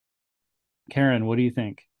Karen, what do you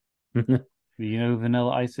think? Do you know who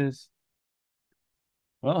Vanilla Ice is?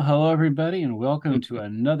 Well, hello everybody, and welcome to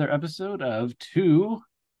another episode of Two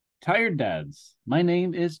Tired Dads. My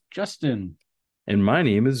name is Justin, And my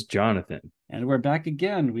name is Jonathan. and we're back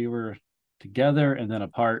again. We were together and then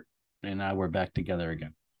apart, and now we're back together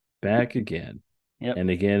again. Back again Yep, and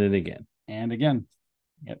again and again. and again.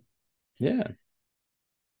 Yep. Yeah,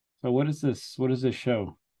 So what is this? What is this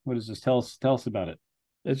show? What is this? Tell us about it.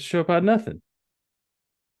 it's a show about nothing.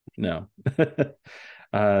 No.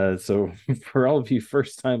 So for all of you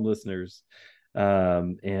first time listeners,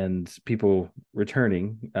 and people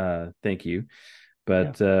returning, thank you.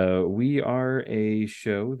 Yeah, But we are a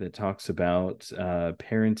show that talks about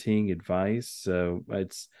parenting advice. So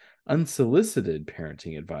it's unsolicited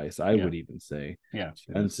parenting advice, I yeah, would even say, yeah. to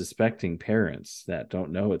It is. unsuspecting parents that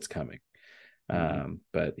don't know it's coming. Mm-hmm.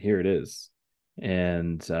 But here it is.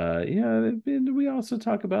 And yeah, and we also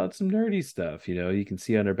talk about some nerdy stuff. You can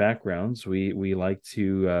see on our backgrounds, we like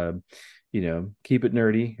to keep it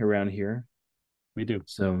nerdy around here. We do.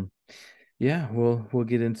 So yeah, we'll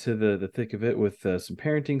get into the thick of it with some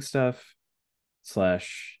parenting stuff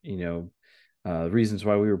slash reasons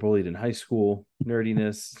why we were bullied in high school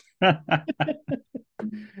nerdiness.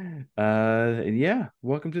 And yeah,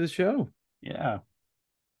 welcome to the show. Yeah.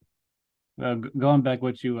 Going back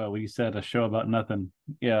what you said, a show about nothing.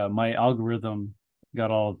 Yeah, my algorithm got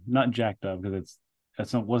all not jacked up because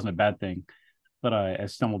wasn't a bad thing, but I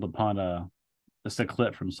stumbled upon just a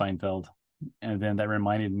clip from Seinfeld, and then that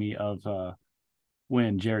reminded me of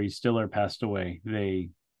when Jerry Stiller passed away.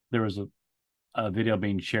 There was a video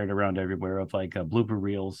being shared around everywhere of like blooper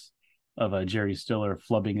reels of Jerry Stiller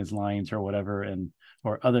flubbing his lines or whatever, and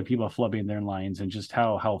or other people flubbing their lines, and just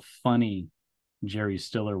how funny Jerry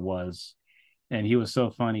Stiller was, and he was so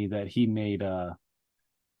funny that he made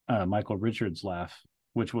Michael Richards laugh,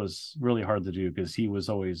 which was really hard to do because he was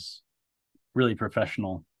always really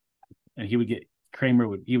professional, and he would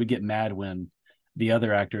get mad when the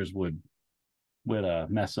other actors would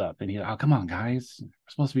mess up, and he, oh, come on guys, we're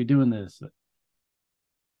supposed to be doing this.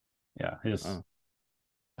 Yeah, his Oh,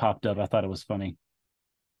 popped up. I thought it was funny.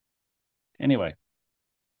 Anyway,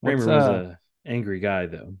 what's Kramer was a angry guy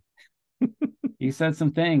though. he said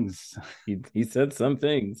some things. He said some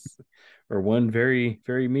things, or one very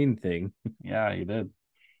very mean thing. Yeah, he did.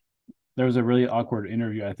 There was a really awkward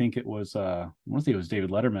interview. I think it was I want to say it was David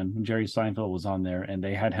Letterman. Jerry Seinfeld was on there, and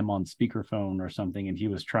they had him on speakerphone or something, and he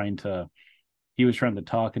was trying to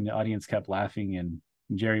talk, and the audience kept laughing, and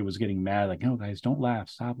Jerry was getting mad, like, no guys, don't laugh,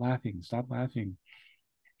 stop laughing.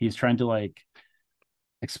 He's trying to like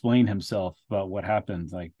explain himself about what happened.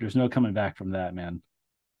 Like, there's no coming back from that, man.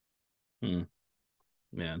 Hmm,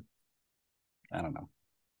 man, I don't know.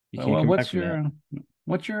 you can't Well, come back from that.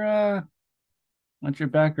 what's your uh what's your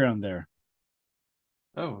background there?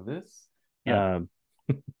 Oh, this. Yeah. Um,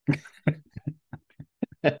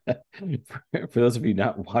 for those of you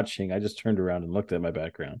not watching, I just turned around and looked at my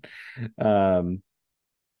background. Um,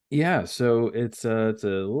 yeah, so it's a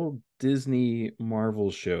little Disney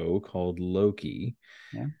Marvel show called Loki.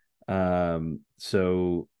 Yeah.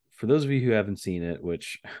 So for those of you who haven't seen it,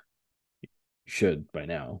 which should by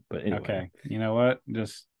now, but anyway, Okay. You know what?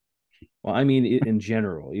 Just well, I mean, in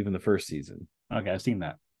general, even the first season. okay. I've seen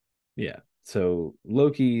that. Yeah. So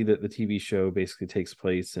Loki, the TV show, basically takes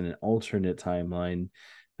place in an alternate timeline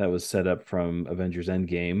that was set up from Avengers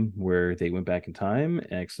Endgame, where they went back in time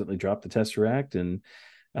and accidentally dropped the Tesseract, and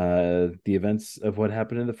the events of what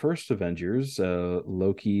happened in the first Avengers,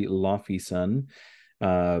 Loki, Laufey's son,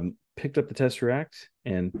 picked up the Tesseract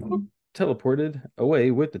and teleported away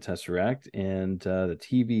with the Tesseract, and the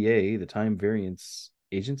TVA, the Time Variance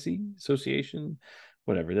Agency Association,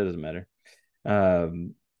 whatever, that doesn't matter.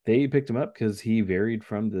 They picked him up because he varied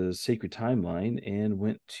from the sacred timeline and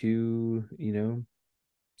went to,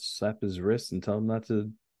 slap his wrist and tell him not to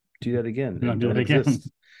do that again I'll and do it don't again. exist.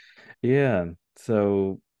 Yeah.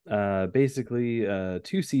 So basically,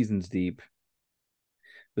 2 seasons deep,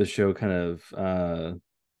 the show kind of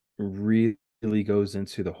really goes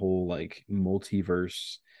into the whole like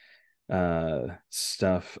multiverse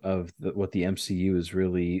stuff of what the MCU is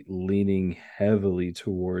really leaning heavily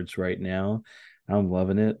towards right now. I'm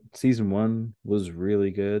loving it. Season 1 was really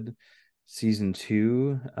good. Season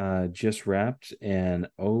 2 just wrapped, and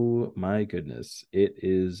oh my goodness, it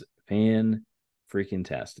is fan freaking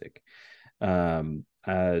tastic.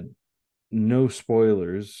 No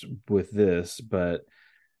spoilers with this, but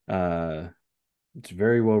uh it's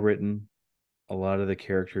very well written. A lot of the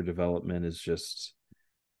character development is just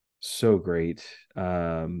so great.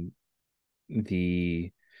 The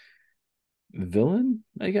villain,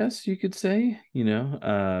 I guess you could say,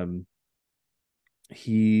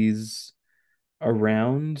 He's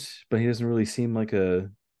around, but he doesn't really seem like a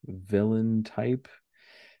villain type.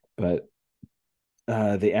 But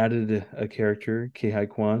they added a character, Kei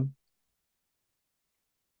Kwan,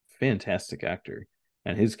 fantastic actor,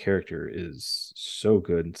 and his character is so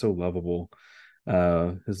good and so lovable.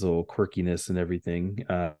 His little quirkiness and everything.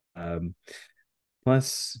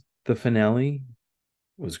 Plus, the finale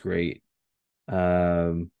was great.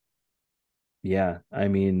 Um, yeah, I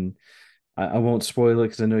mean, I won't spoil it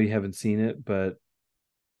because I know you haven't seen it, but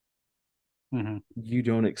Mm-hmm. you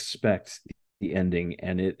don't expect the ending,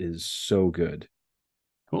 and it is so good.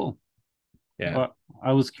 Cool. Yeah. Well,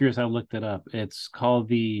 I was curious. I looked it up. It's called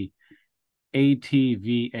the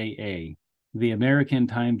ATVAA, the American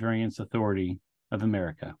Time Variance Authority of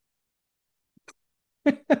America.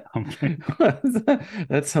 Okay.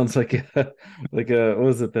 That sounds like a what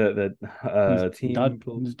was it that team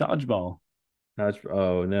It's dodgeball.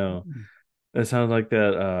 oh no, that sounds like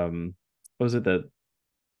that what was it that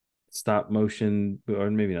stop motion, or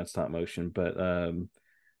maybe not stop motion, but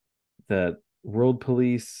that world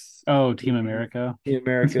police Oh, Team movie, America. Team Team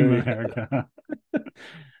America. America.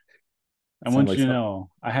 I Sound want like you to something know,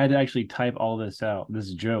 I had to actually type all this out.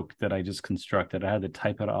 This joke that I just constructed, I had to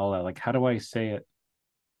type it all out. Like, how do I say it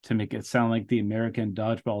to make it sound like the American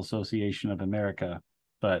Dodgeball Association of America,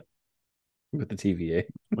 but with the TVA.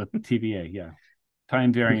 with TVA? Yeah,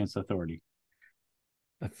 Time Variance Authority.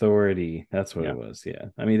 Authority, that's what it Yeah, was. Yeah,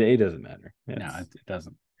 I mean the A doesn't matter. no, That's it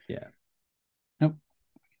doesn't. yeah. Nope.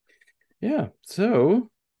 Yeah, so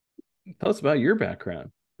tell us about your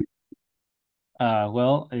background.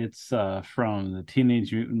 Well, it's from the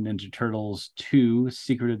Teenage Mutant Ninja Turtles 2,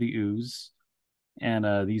 Secret of the Ooze,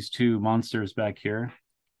 and these two monsters back here.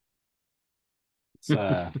 It's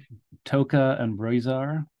Toka and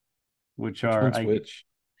Brazar, which Which are one's I which?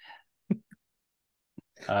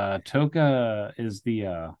 Toka is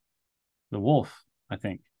the wolf, I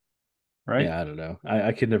think, right? Yeah, I don't know.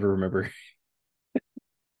 I could never remember.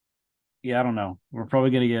 Yeah, I don't know. We're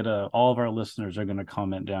probably gonna get all of our listeners are gonna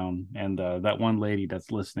comment down, and that one lady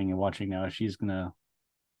that's listening and watching now, she's gonna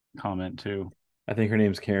comment too. I think her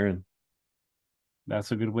name's Karen.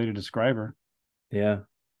 That's a good way to describe her. Yeah.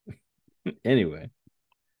 Anyway.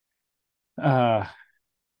 Uh,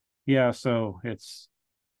 yeah. So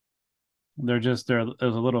there. It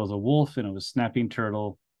was a little as a wolf, and it was snapping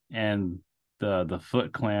turtle, and the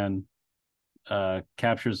Foot Clan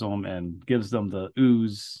captures them and gives them the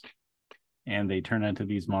ooze, and they turn into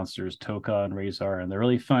these monsters, Toka and Razor, and they're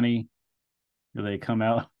really funny. They come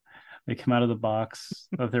out, they come out of the box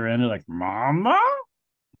that they're in, they're like, "Mama,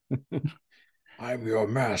 I'm your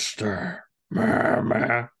master,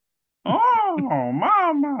 Mama. oh,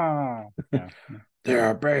 Mama." Yeah.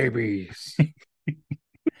 They're babies.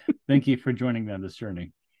 Thank you for joining me on this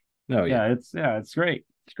journey. Oh yeah. It's great.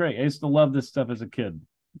 It's great. I used to love this stuff as a kid.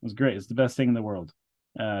 It was great. It's the best thing in the world.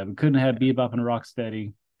 We couldn't have Bebop and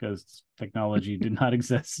Rocksteady because technology did not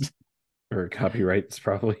exist. Or copyrights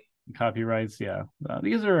probably. Copyrights, yeah.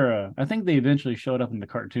 These are, I think they eventually showed up in the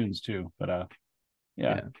cartoons too. But yeah,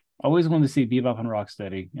 Yeah. always wanted to see Bebop and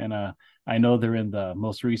Rocksteady, and I know they're in the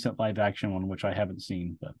most recent live action one, which I haven't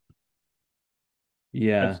seen, but I've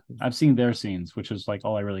Yeah. I've seen their scenes, which is like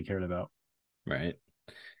all I really cared about. Right.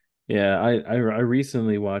 Yeah. I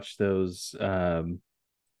recently watched those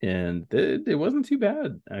and it wasn't too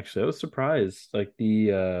bad actually. I was surprised. Like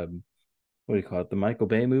the what do you call it? The Michael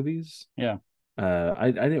Bay movies. Yeah,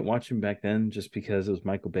 I didn't watch him back then just because it was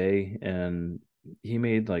Michael Bay and he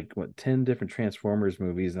made like what 10 different Transformers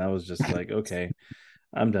movies and I was just like, okay,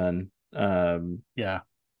 I'm done. yeah.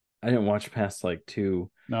 I didn't watch past like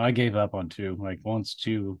two. No, I gave up on two. Like once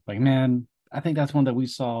two, like man, I think that's one that we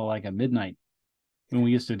saw like at midnight when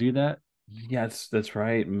we used to do that. Yeah, that's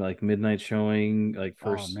right. Like midnight showing, like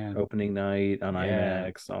Oh first man, opening night on yeah,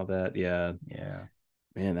 IMAX, all that. Yeah. yeah.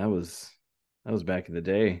 Man, that was back in the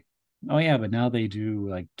day. Oh yeah, but now they do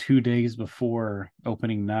like 2 days before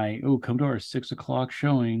opening night. Oh, come to our 6 o'clock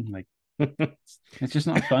showing. Like it's just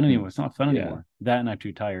not fun anymore. It's not fun Yeah. anymore. That and I'm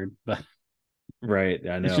too tired, but Right.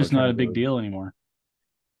 I it's know. just not Trying a to big go, deal anymore.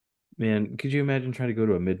 man, could you imagine trying to go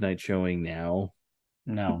to a midnight showing now?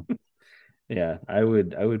 No, Yeah, I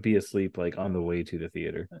would be asleep like on the way to the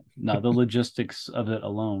theater. no, the logistics of it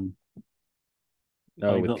alone.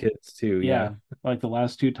 Oh, Like with the kids too. Yeah. yeah, like the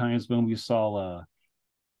last two times when we saw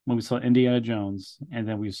Indiana Jones and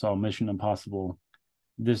then we saw Mission Impossible,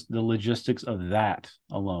 the logistics of that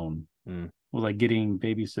alone Mm. was like getting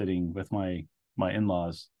babysitting with my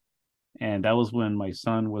in-laws. And that was when my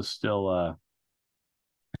son was still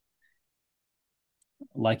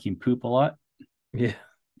liking poop a lot. Yeah.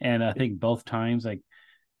 And I think both times like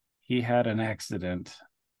he had an accident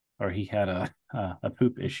or he had a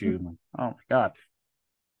poop issue. I'm like, oh my god.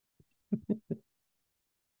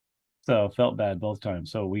 So felt bad both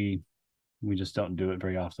times. So we just don't do it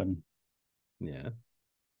very often. Yeah.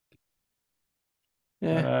 But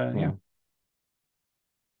Yeah. yeah. Well,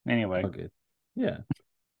 Anyway, all good. Yeah.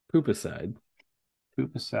 Poop aside.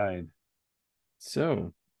 poop aside.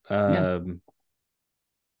 So, Yeah. um,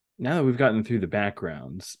 now that we've gotten through the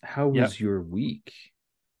backgrounds, how Yep. was your week?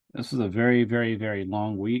 This was a very, very, very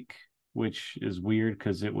long week, which is weird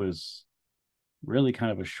because it was really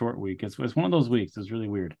kind of a short week. It's one of those weeks. It's really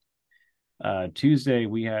weird. Tuesday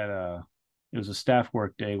we had it was a staff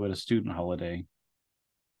work day with a student holiday,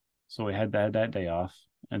 so we had that day off.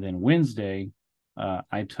 And then Wednesday,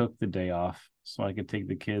 I took the day off so I could take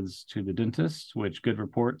the kids to the dentist, which good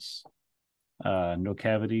reports. No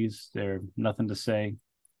cavities. There, nothing to say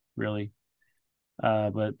really.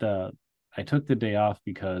 But I took the day off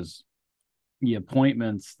because the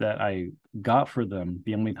appointments that I got for them,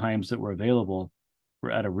 the only times that were available,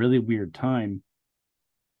 were at a really weird time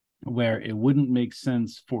where it wouldn't make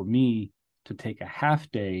sense for me to take a half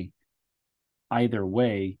day either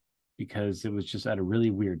way because it was just at a really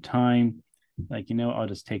weird time. Like, I'll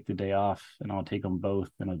just take the day off and I'll take them both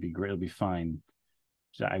and it'll be great. It'll be fine.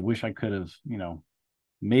 So I wish I could have,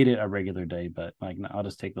 made it a regular day, but like, no, I'll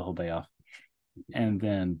just take the whole day off. And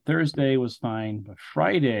then Thursday was fine. But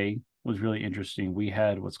Friday was really interesting. We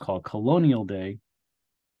had what's called Colonial Day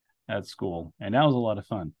at school, and that was a lot of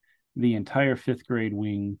fun. The entire fifth grade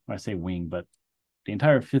wing, I say wing, but the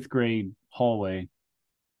entire fifth grade hallway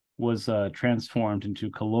was transformed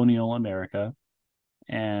into colonial America,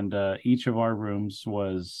 and each of our rooms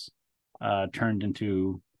was turned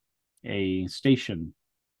into a station.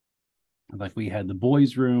 Like we had the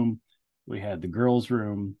boys' room, we had the girls'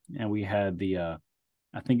 room, and we had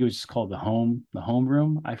I think it was just called the home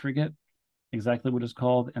room. I forget exactly what it's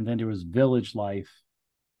called. And then there was village life,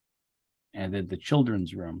 and then the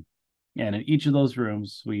children's room. And in each of those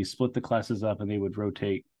rooms, we split the classes up, and they would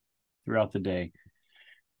rotate throughout the day.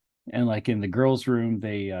 And like in the girls' room,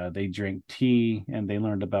 they drank tea and they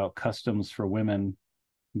learned about customs for women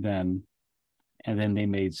then, and then they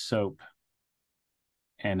made soap.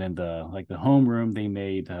 And in the home room, they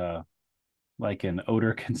made like an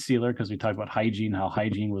odor concealer because we talked about hygiene, how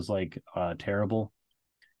hygiene was like terrible.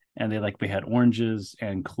 And they had oranges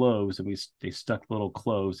and cloves, and they stuck little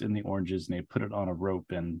cloves in the oranges and they put it on a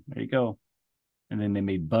rope, and there you go. And then they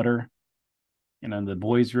made butter. And in the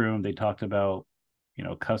boys' room, they talked about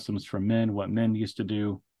customs for men, what men used to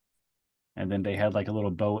do. And then they had like a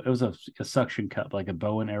little bow. It was a suction cup, like a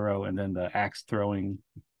bow and arrow, and then the axe throwing.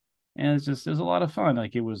 And it was a lot of fun.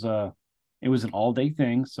 Like it was an all day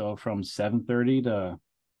thing. So from 7:30 to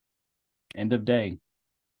end of day,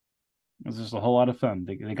 it was just a whole lot of fun.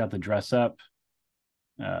 They got to dress up.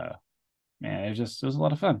 Uh, Man, it was a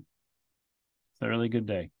lot of fun. It's a really good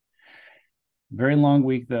day. Very long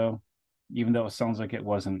week though, even though it sounds like it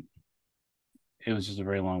wasn't. It was just a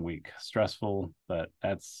very long week, stressful, but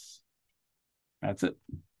that's it.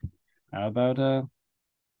 How about uh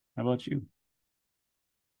how about you?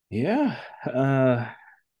 Yeah.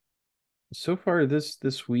 So far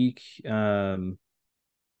this week, it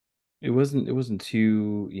wasn't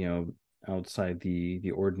too, outside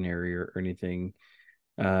the ordinary or anything.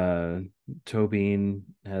 Uh, Tobin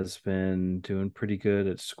has been doing pretty good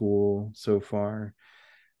at school so far.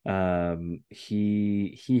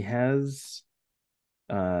 He has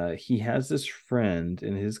this friend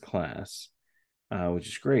in his class, which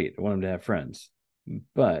is great. I want him to have friends,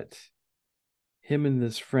 but him and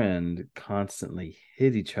this friend constantly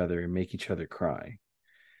hit each other and make each other cry.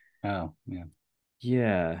 Oh, yeah.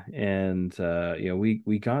 Yeah, and we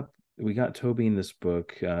got Toby in this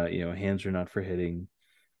book. Hands are not for hitting.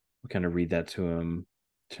 We kind of read that to him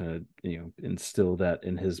to instill that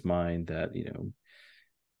in his mind that you're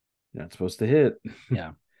not supposed to hit.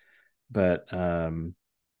 Yeah. But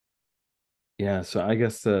yeah, so I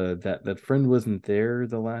guess that friend wasn't there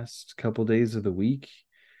the last couple days of the week.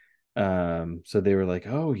 So they were like,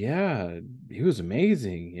 "Oh yeah, he was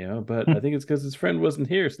amazing," but I think it's because his friend wasn't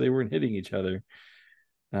here, so they weren't hitting each other.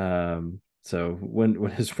 So when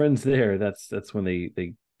his friend's there, that's when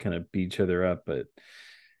they kind of beat each other up. But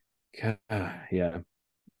yeah,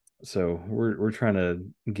 so we're trying to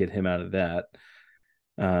get him out of that.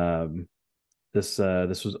 Um, this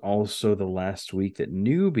was also the last week that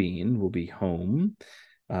New Bean will be home.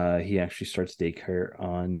 He actually starts daycare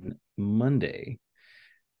on Monday.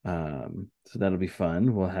 So that'll be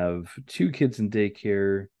fun. We'll have two kids in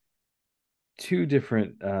daycare, two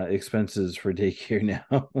different expenses for daycare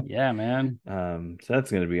now. Yeah, man. So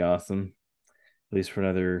that's going to be awesome. at least for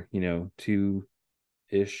another,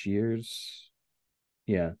 2-ish years.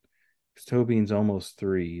 Yeah, because Tobin's almost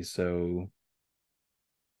 3, so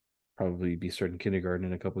probably be starting kindergarten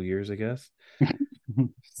in a couple years, I guess.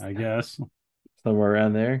 I guess Somewhere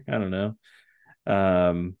around there. I don't know.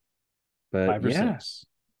 Um, but 5 or 6.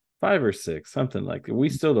 yeah, 5 or 6, something like that. We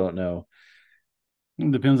still don't know.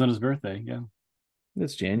 It depends on his birthday. Yeah,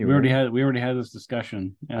 It's we already January. had we already had this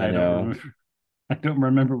discussion, and I I don't know. remember. I don't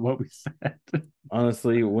remember what we said.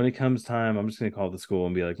 Honestly, when it comes time, I'm just gonna call the school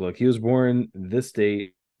and be like, look, he was born this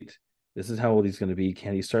date. This is how old he's gonna be.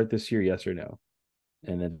 Can he start this year? Yes or no?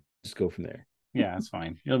 And then just go from there. Yeah, it's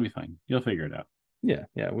fine. You'll be fine. You'll figure it out. Yeah,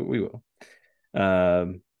 yeah, we will.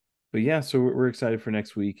 Um, but yeah, so we're excited for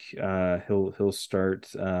next week. He'll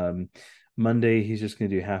start Monday. He's just gonna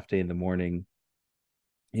do half day in the morning.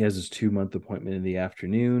 He has his 2-month appointment in the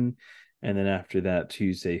afternoon, and then after that,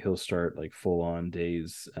 Tuesday he'll start like full on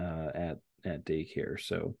days at daycare.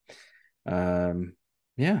 So, um,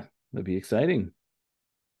 yeah, that'd be exciting.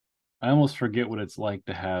 I almost forget what it's like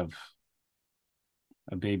to have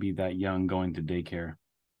a baby that young going to daycare.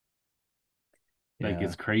 Like Yeah,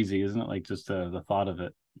 it's crazy, isn't it? Like just the thought of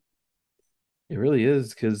it. it really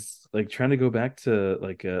is because like trying to go back to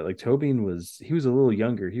like Tobin was he was a little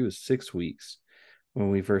younger. He was 6 weeks when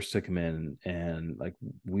we first took him in, and like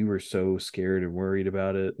we were so scared and worried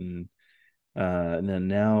about it, and then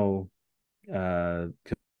now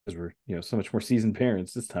because we're so much more seasoned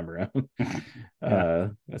parents this time around. Yeah.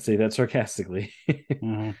 I say that sarcastically.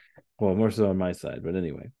 Hmm. Well, more so on my side, but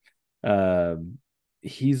anyway. Um,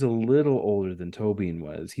 he's a little older than Tobin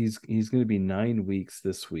was. He's going to be 9 weeks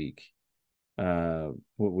this week.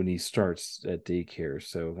 When he starts at daycare.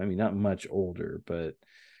 So I mean, not much older, but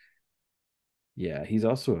yeah, he's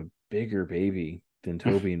also a bigger baby than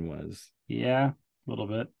Tobin was. Yeah, a little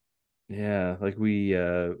bit. Yeah, like we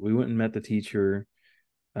went and met the teacher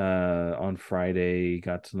on Friday,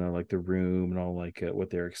 got to know like the room and all like what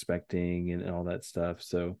they're expecting and all that stuff.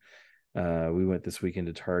 So we went this weekend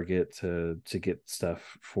to Target to get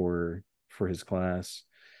stuff for his class.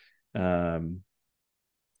 Um,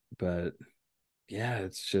 but yeah,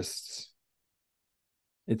 it's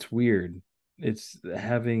weird. It's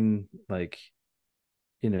having like,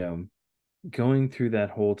 you know, going through that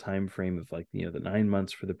whole time frame of like, the 9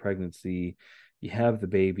 months for the pregnancy, you have the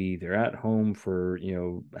baby, they're at home for,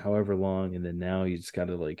 however long, and then now you just got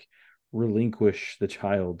to like relinquish the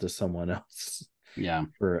child to someone else Yeah.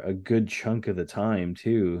 for a good chunk of the time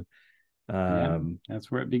too. Yeah. Um,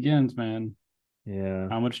 That's where it begins, man. yeah.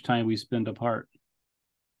 How much time we spend apart.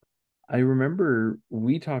 I remember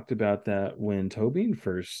we talked about that when Tobin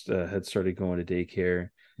first had started going to daycare,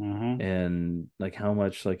 Hmm. and like how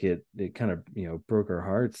much like it kind of broke our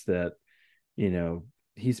hearts that you know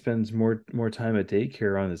he spends more time at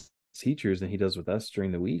daycare on his teachers than he does with us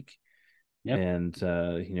during the week. Yep. And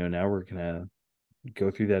now we're gonna go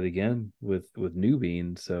through that again with new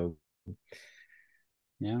being. So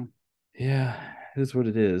Yeah. yeah, it is what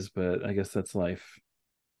it is, but I guess that's life.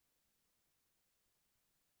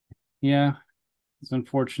 Yeah. It's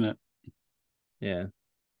unfortunate Yeah.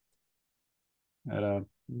 that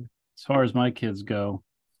as far as my kids go,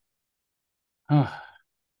 oh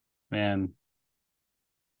man,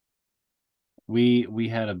 we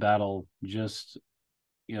had a battle just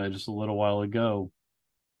a little while ago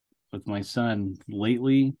with my son.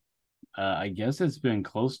 Lately, I guess it's been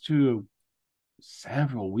close to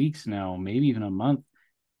several weeks now, maybe even a month.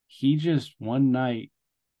 He just one night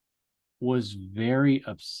was very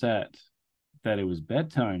upset that it was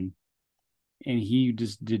bedtime, and he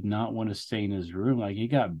just did not want to stay in his room. Like he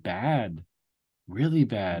got bad, really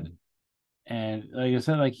bad. And like I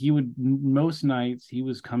said, like he would most nights he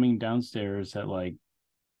was coming downstairs at like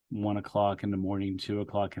 1 o'clock in the morning, 2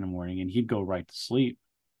 o'clock in the morning, and he'd go right to sleep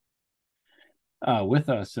with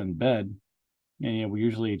us in bed. And we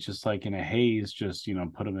usually just like in a haze, just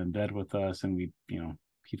put him in bed with us, and we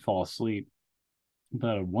he'd fall asleep.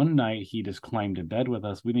 But one night he just climbed to bed with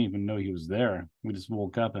us. We didn't even know he was there. We just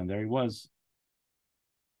woke up and there he was.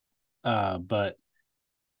 But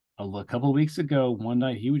a couple of weeks ago, one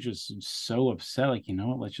night he was just so upset. Like,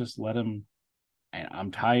 what? Let's just let him.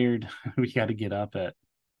 I'm tired. We got to get up at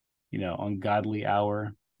ungodly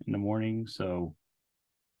hour in the morning. So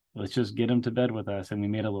let's just get him to bed with us. And we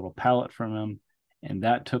made a little pallet from him, and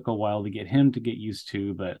that took a while to get him to get used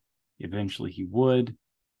to, but eventually he would.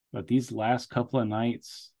 But these last couple of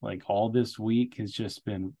nights, like all this week, has just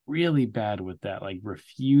been really bad with that, like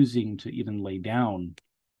refusing to even lay down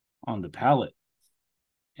on the pallet.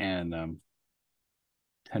 And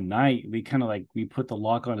tonight we kind of like we put the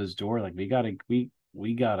lock on his door, like we gotta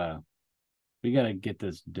get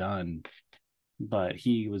this done. but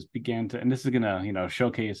he was began to, and this is gonna,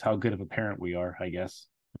 showcase how good of a parent we are, I guess.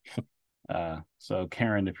 So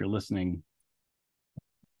Karen, if you're listening,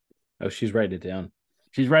 Oh, she's writing it down.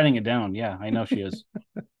 she's writing it down. Yeah, I know she is.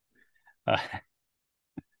 Uh,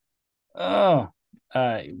 oh,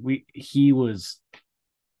 he was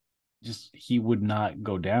just, he would not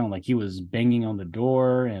go down. Like he was banging on the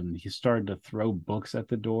door, and he started to throw books at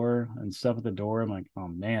the door and stuff at the door. I'm like, oh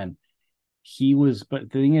man, he was. But the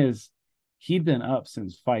thing is, he'd been up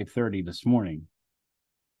since 5:30 this morning,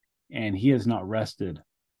 and he has not rested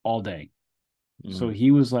all day. So Mm. he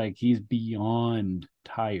was like, he's beyond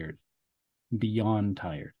tired,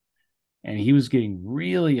 and he was getting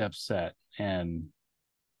really upset. And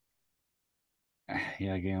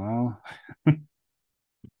yeah, again, well,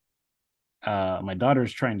 my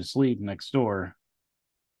daughter's trying to sleep next door,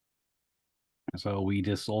 so we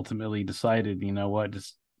just ultimately decided, you know what,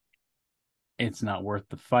 just it's not worth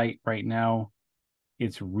the fight right now.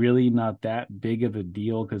 It's really not that big of a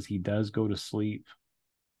deal because he does go to sleep,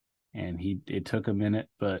 and he it took a minute,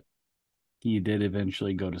 but he did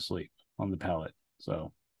eventually go to sleep on the pallet.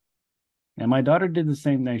 So, and my daughter did the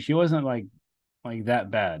same thing. She wasn't like that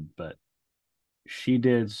bad, but she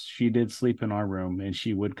did sleep in our room, and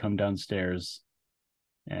she would come downstairs,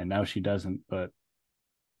 and now she doesn't. But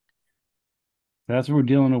that's what we're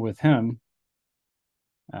dealing with him.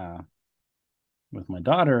 Uh, with my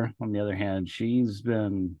daughter, on the other hand, she's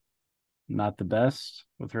been not the best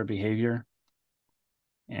with her behavior,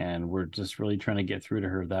 and we're just really trying to get through to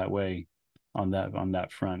her that way, on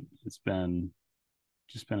that front. It's been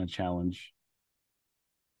just been a challenge.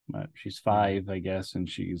 But she's Yeah. 5, I guess, and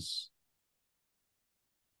she's,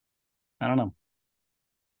 I don't know.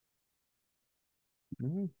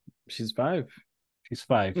 Mm. She's 5. She's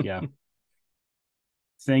 5, yeah.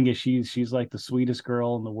 Thing is, she's like the sweetest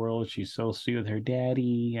girl in the world. She's so sweet with her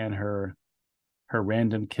daddy, and her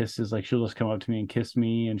random kisses. Like she'll just come up to me and kiss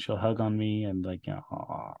me, and she'll hug on me, and like,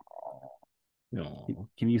 No.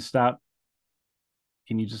 can you stop?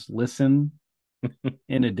 Can you just listen?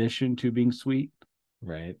 In addition to being sweet.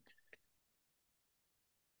 Right.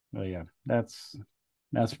 But yeah, that's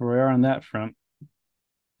where we are on that front.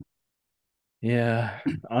 Yeah.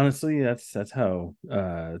 Honestly, that's how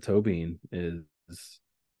Tobin is,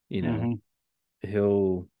 you know, Mm-hmm.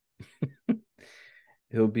 he'll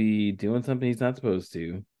he'll be doing something he's not supposed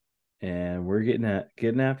to, and we're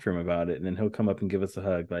getting after him about it, and then he'll come up and give us a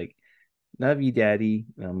hug like, love you, daddy.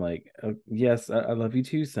 And I'm like, oh, yes, I love you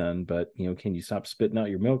too, son, but can you stop spitting out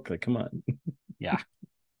your milk? Like, come on. Yeah.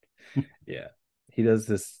 Yeah. He does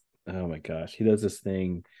this. Oh my gosh, he does this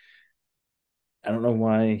thing. I don't know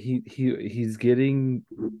why he's getting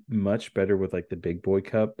much better with like the big boy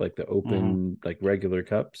cup, like the Mm-hmm. open, like regular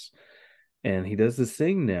cups. And he does this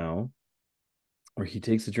thing now where he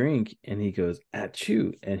takes a drink and he goes at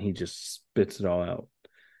you, and he just spits it all out.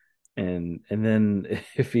 And then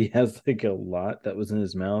if he has like a lot that was in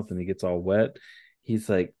his mouth and he gets all wet, he's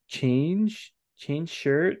like, change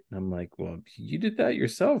shirt. And I'm like, well, you did that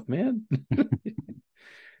yourself, man.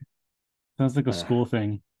 Sounds like a uh, school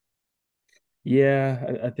thing.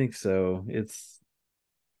 yeah, I think so.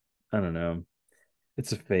 I don't know.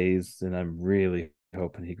 It's a phase, and I'm really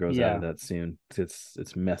hoping he grows out of Yeah. that soon.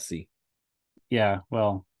 It's messy. Yeah.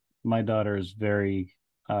 Well, my daughter is very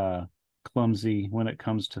uh clumsy when it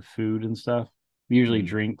comes to food and stuff. Usually Mm.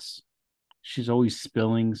 drinks. She's always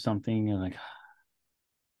spilling something, and like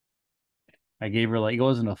I gave her, like, it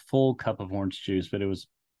wasn't a full cup of orange juice, but it was,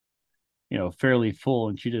 fairly full,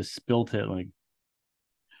 and she just spilt it like,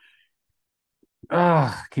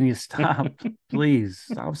 oh, can you stop? Please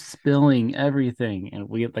stop spilling everything. And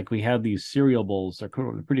we had these cereal bowls. They're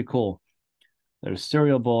cool, they're pretty cool. There's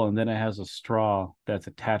cereal bowl, and then it has a straw that's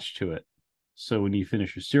attached to it. So when you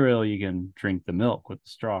finish your cereal, you can drink the milk with the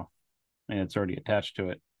straw, and it's already attached to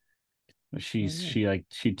it. But Oh, yeah.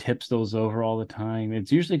 she tips those over all the time.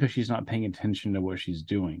 It's usually because she's not paying attention to what she's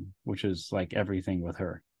doing, which is like everything with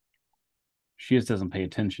her. She just doesn't pay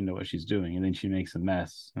attention to what she's doing, and then she makes a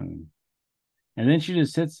mess, and then she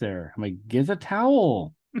just sits there. I'm like, get a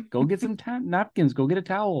towel. Go get some napkins. Go get a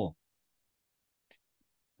towel.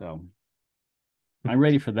 So I'm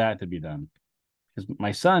ready for that to be done, because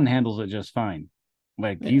my son handles it just fine.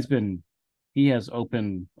 Like Yeah. he has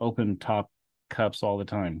open top cups all the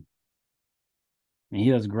time, and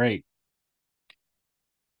he does great.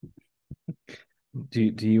 Do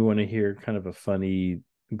you want to hear kind of a funny,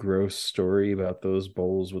 gross story about those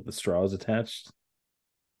bowls with the straws attached?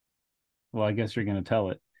 Well, I guess you're gonna tell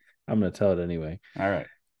it. I'm gonna tell it anyway. All right.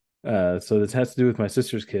 So this has to do with my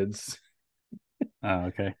sister's kids. Oh,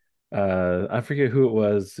 okay. I forget who it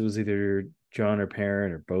was. It was either John or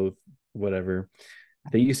Parent or both. whatever.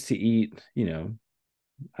 They used to eat,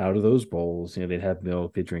 out of those bowls. They'd have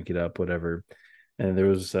milk, they drink it up, whatever. And there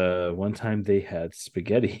was one time they had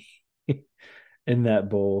spaghetti in that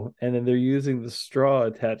bowl, and then they're using the straw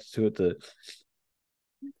attached to it to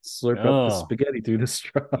slurp up the Oh, spaghetti through the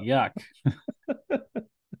straw. yuck.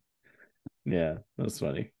 Yeah, that's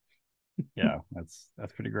funny. Yeah, that's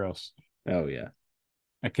pretty gross. Oh yeah.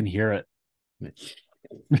 I can hear it.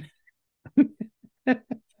 Ugh.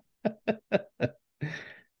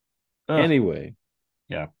 Anyway,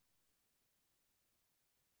 Yeah.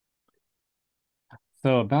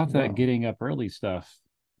 So about that well, getting up early stuff,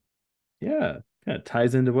 yeah, kind of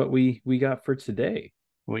ties into what we got for today.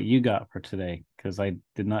 what you got for today? Because I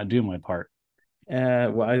did not do my part.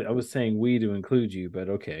 Well, I was saying we to include you, but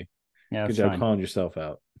okay. Yeah, Good that's job fine. calling yourself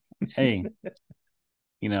out. Hey,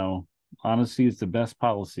 you know, honesty is the best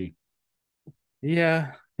policy.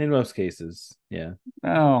 Yeah, in most cases. Yeah.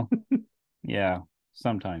 Oh, yeah,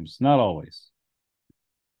 sometimes, not always.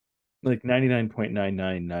 Like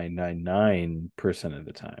 99.99999% of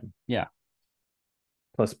the time, Yeah.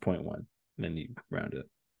 plus point 0.1. And then you round it.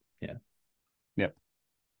 Yeah. Yep.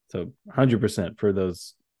 So 100% for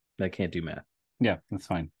those that can't do math. Yeah, that's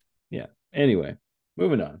fine. Yeah. Anyway,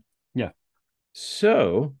 moving on. Yeah.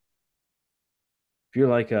 So if you're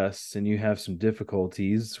like us and you have some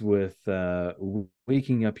difficulties with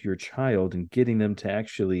waking up your child and getting them to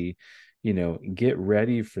actually, get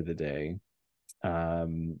ready for the day,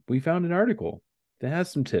 we found an article that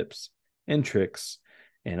has some tips and tricks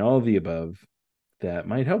and all of the above that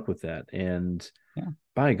might help with that. And Yeah.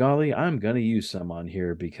 by golly, I'm going to use some on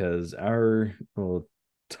here because our little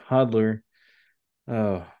toddler,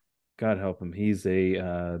 oh, God help him, he's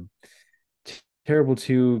a terrible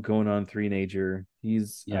two going on three-nager.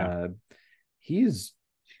 Yeah. He's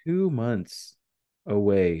 2 months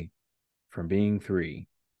away from being three.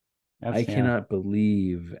 I That's yeah. cannot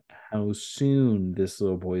believe how soon this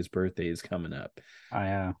little boy's birthday is coming up.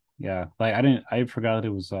 Yeah. Like I forgot that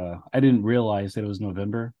it was I didn't realize that it was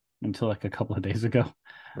November until like a couple of days ago.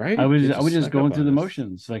 Right? It I was just just snuck up going through on the us.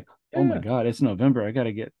 motions. Like, oh my Yeah. God, it's November. I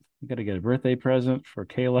gotta get a birthday present for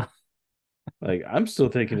Kayla. Like I'm still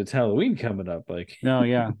thinking it's Halloween coming up. Like, No,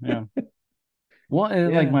 yeah, yeah. Well,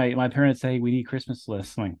 and like yeah. my parents say we need Christmas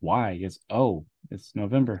lists. I'm like, why? It's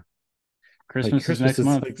November. Like Christmas is Christmas next is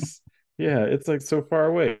month. like yeah, it's like so far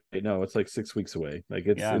away. No, it's like 6 weeks away. Like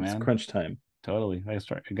it's Yeah, it's man. crunch time. Totally. I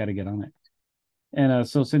gotta get on it. And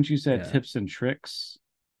so since you said Yeah. tips and tricks,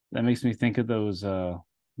 that makes me think of those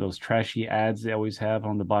trashy ads they always have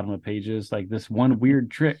on the bottom of pages, like this one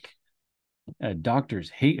weird trick. Doctors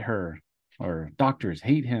hate her or doctors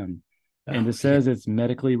hate him. And it Oh yeah. says it's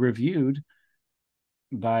medically reviewed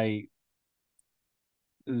by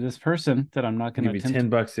this person that I'm not I'll going to give you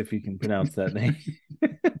attempt. $10 if you can pronounce that name.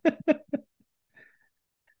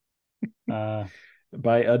 uh,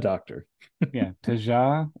 By a doctor. yeah,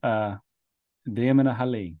 Taja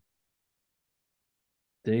Demenahali.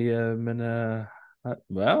 They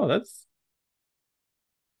well, that's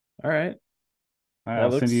all right. That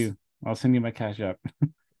I'll send looks you. I'll send you my cash app.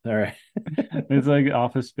 all right. It's like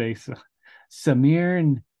Office Space. Samir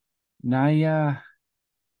and Naya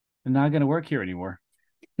are not going to work here anymore.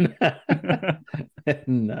 Not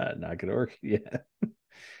gonna work. Yeah.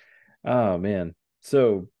 Oh man.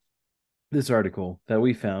 So this article that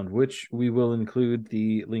we found, which we will include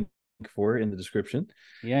the link for in the description.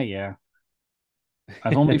 Yeah, yeah.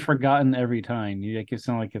 I've only forgotten every time. You make it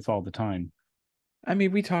sound like it's all the time. I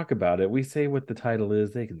mean, we talk about it. We say what the title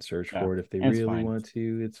is. They can search Yeah, for it if they it's really fine. want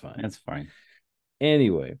to. It's fine. It's fine.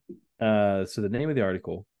 Anyway, so the name of the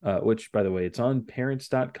article, which by the way, it's on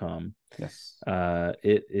parents.com. Yes,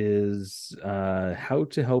 It is how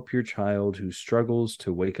to help your child who struggles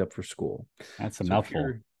to wake up for school. that's a So if mouthful.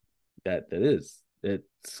 you're that is it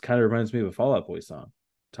kind of reminds me of a Fall Out Boy song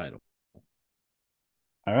title.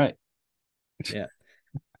 All right. Yeah.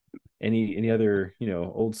 Any other,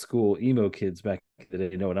 old school emo kids back in the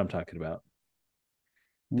day know what I'm talking about.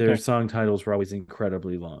 Their Okay. song titles were always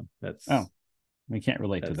incredibly long. Oh, we can't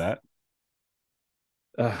relate to That's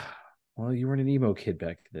that. uh well, you weren't an emo kid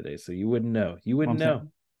back in the day, so you wouldn't know. You Well, wouldn't I'm know.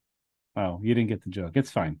 saying, oh, you didn't get the joke.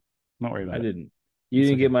 It's fine. Don't worry I about it. didn't. You It's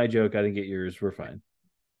didn't okay. get my joke. I didn't get yours. We're fine.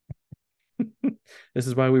 This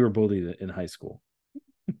is why we were bullied in high school.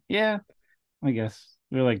 Yeah, I guess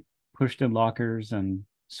they're like pushed in lockers and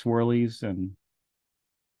swirlies and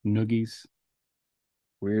noogies.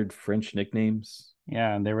 Weird French nicknames.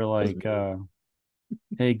 Yeah, and they were Wasn't like, me.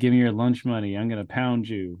 "Hey, give me your lunch money. I'm gonna pound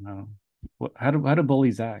you." How do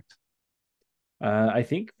bullies act? I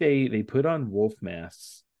think they put on wolf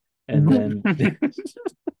masks, and then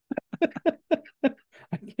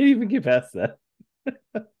even get past that.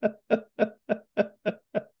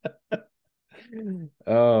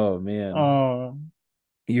 Oh man. Oh,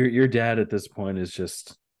 Your dad at this point is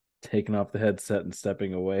just taking off the headset and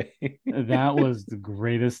stepping away. that was the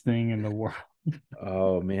greatest thing in the world.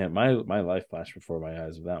 Oh man, my life flashed before my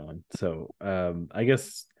eyes with that one. So I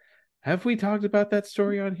guess have we talked about that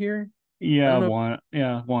story on here? I Yeah, don't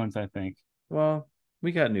know. once I think. Well,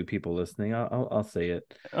 we got new people listening. I'll say it.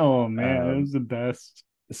 Oh man, it Um, was the best.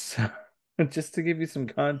 so just to give you some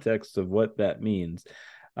context of what that means,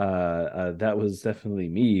 that was definitely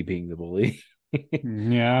me being the bully.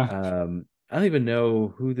 Yeah, I don't even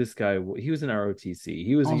know who this guy was. He was in ROTC.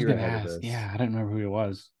 He was I a was year gonna ahead of ask. us. Yeah, I didn't remember who he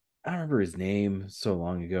was. I don't remember his name so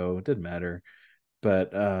long ago. It didn't matter.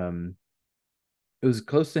 But it was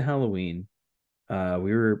close to Halloween. We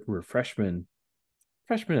were freshmen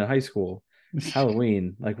in high school.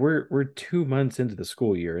 Halloween, like we're 2 months into the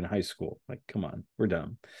school year in high school. Like, come on, we're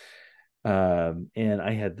dumb. And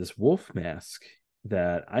I had this wolf mask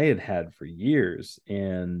that I had had for years,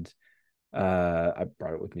 and I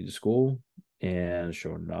brought it with me to school and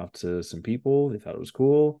showed it off to some people. They thought it was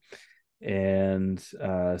cool, and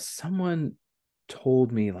someone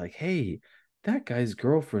told me like, "Hey, that guy's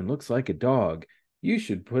girlfriend looks like a dog. You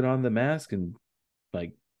should put on the mask and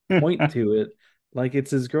like point to it like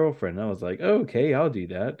it's his girlfriend." I was like, "Okay, I'll do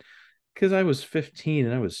that," because I was 15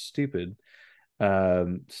 and I was stupid.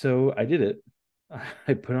 So I did it.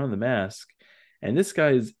 I put on the mask, and this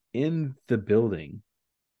guy's in the building.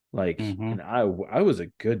 Like, Hmm. and I was a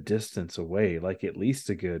good distance away, like at least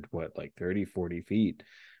a good, what, like 30, 40 feet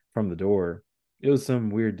from the door. It was some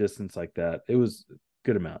weird distance like that. It was a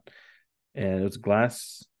good amount. And it was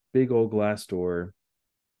glass, big old glass door.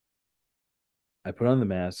 I put on the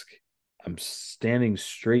mask. I'm standing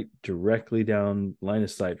straight directly down line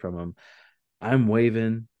of sight from him. I'm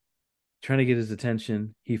waving, trying to get his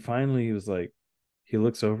attention. He finally was like, he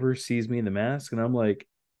looks over, sees me in the mask, and I'm like,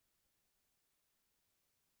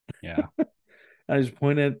 Yeah. I just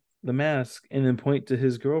point at the mask and then point to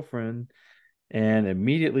his girlfriend. And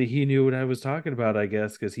immediately he knew what I was talking about, I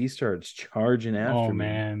guess, because he starts charging Oh after me.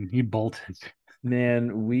 man, he bolted.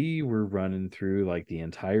 Man, we were running through like the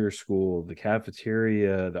entire school, the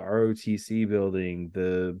cafeteria, the ROTC building,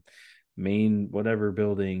 the main whatever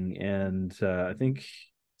building. And I think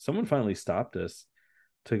someone finally stopped us,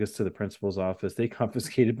 took us to the principal's office. They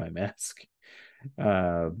confiscated my mask.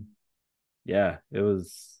 Uh, yeah, it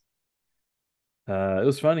was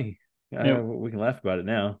funny. It, We can laugh about it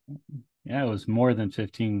now. yeah, it was more than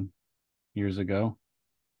 15 years ago.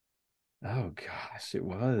 Oh gosh, it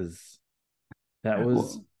was. That was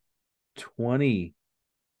Well, 20.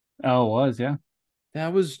 oh, it was, yeah.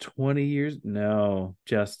 That was 20 years. No,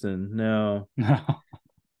 Justin, no. No.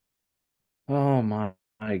 Oh my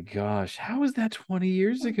gosh. How was that 20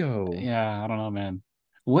 years ago? Yeah, I don't know, man.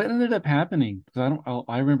 What ended up happening? Because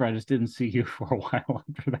I remember I just didn't see you for a while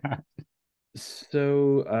after that.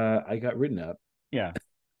 So I got written up, Yeah,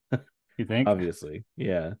 you think? obviously.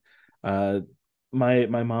 Yeah. Uh my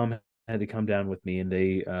mom had to come down with me, and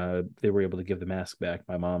they were able to give the mask back.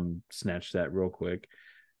 My mom snatched that real quick.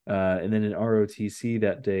 And then in ROTC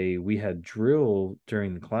that day, we had drill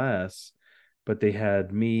during the class, but they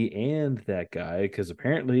had me and that guy because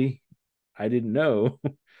apparently I didn't know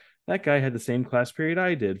that guy had the same class period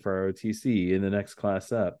I did for ROTC in the next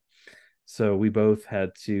class up. So we both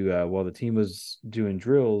had to, while the team was doing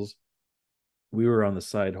drills, we were on the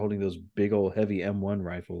side holding those big old heavy M1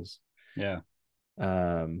 rifles. Yeah,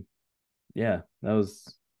 Um, yeah, that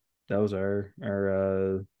was our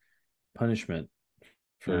punishment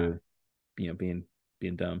yeah, for being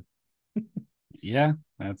dumb. yeah.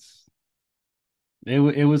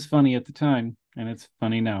 It was funny at the time, and it's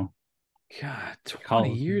funny now. God, 20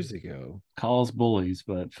 Calls years ago. calls bullies,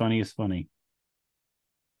 but funny is funny.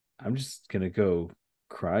 I'm just gonna go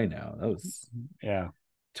cry now. That was Yeah.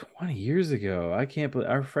 20 years ago. I can't believe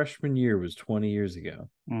our freshman year was 20 years ago.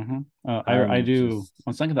 Mm-hmm. I I'm do. just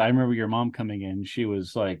On second, I remember your mom coming in. She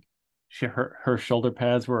was like, her shoulder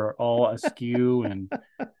pads were all askew, and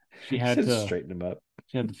she had just to straighten him up.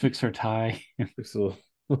 she had to fix her tie. Fix a little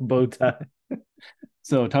bow tie.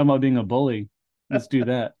 So talking about being a bully, let's do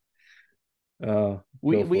that. Go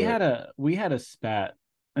We for had it. a spat,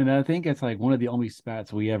 and I think it's like one of the only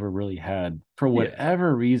spats we ever really had for Yeah.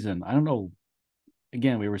 whatever reason. I don't know.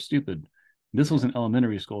 Again, we were stupid. This was Yeah. in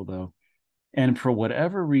elementary school though, and for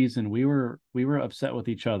whatever reason, we were upset with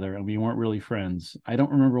each other, and we weren't really friends. I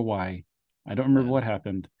don't remember why. I don't remember Yeah. what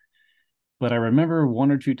happened, but I remember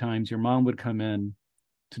one or two times your mom would come in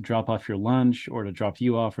to drop off your lunch or to drop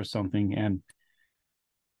you off or something, and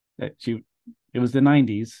that she it was the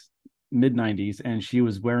 90s. mid 90s, and she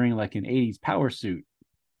was wearing like an 80s power suit.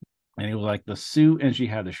 And it was like the suit, and she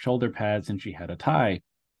had the shoulder pads, and she had a tie.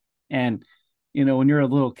 And when you're a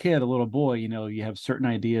little kid, a little boy, you have certain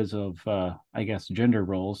ideas of I guess gender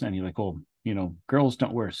roles, and you're like, well, girls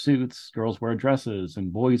don't wear suits, girls wear dresses,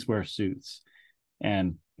 and boys wear suits.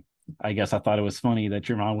 And I guess I thought it was funny that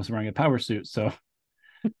your mom was wearing a power suit. So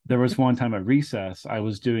there was one time at recess, I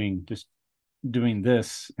was doing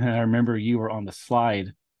this, and I remember you were on the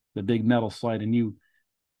slide, the big metal slide, and you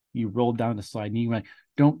rolled down the slide, and you went,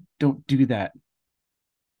 don't do that,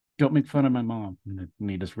 don't make fun of my mom, and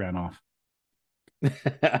he just ran off.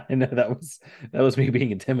 I know that was me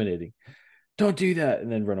being intimidating. Don't do that,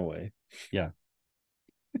 and then run away. Yeah.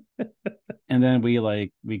 And then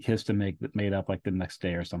we kissed and made up like the next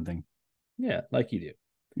day or something. Yeah, like you do.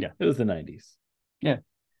 Yeah. It was the 90s. Yeah.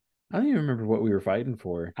 I don't even remember what we were fighting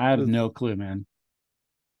for. I It have was, no clue, man.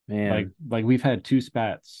 like man, like we've had two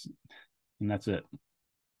spats, and that's it.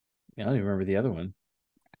 I don't even remember the other one.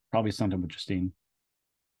 Probably something with Justine.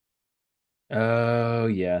 Oh,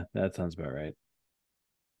 yeah, that sounds about right.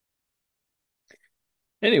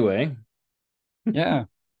 Anyway, Yeah.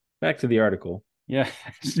 back to the article. Yeah.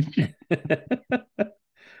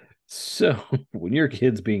 So, when your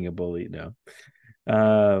kid's being a bully, no.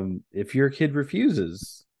 If your kid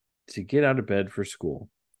refuses to get out of bed for school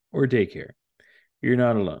or daycare, you're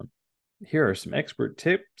not alone. Here are some expert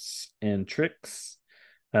tips and tricks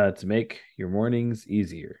to make your mornings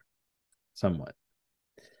easier, somewhat.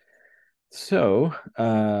 So,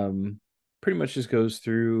 pretty much just goes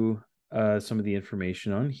through some of the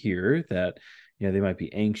information on here that they might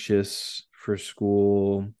be anxious for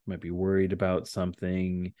school, might be worried about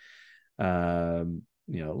something.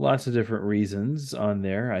 Lots of different reasons on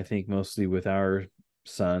there. I think mostly with our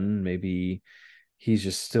son, maybe he's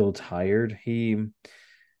just still tired.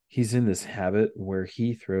 He's in this habit where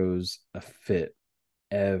he throws a fit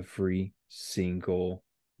every single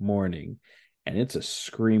morning, and it's a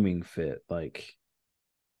screaming fit. Like,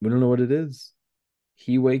 we don't know what it is.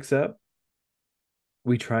 He wakes up,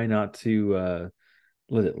 we try not to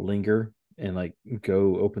let it linger and like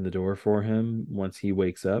go open the door for him once he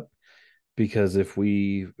wakes up, because if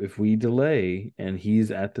we delay and he's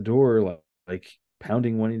at the door like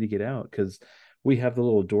pounding wanting to get out, because we have the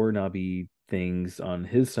little doorknobby things on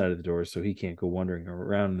his side of the door so he can't go wandering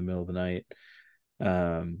around in the middle of the night.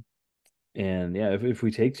 um and yeah, if we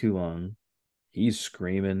take too long, he's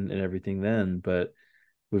screaming and everything then. But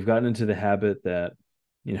we've gotten into the habit that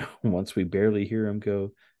once we barely hear him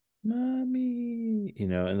go, mommy,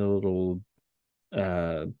 and the little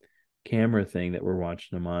uh camera thing that we're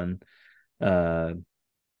watching him on, uh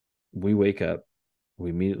we wake up, we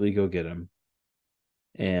immediately go get him,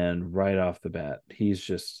 and right off the bat he's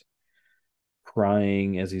just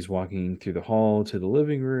crying as he's walking through the hall to the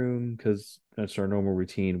living room, because that's our normal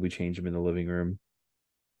routine. We change him in the living room.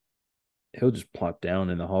 He'll just plop down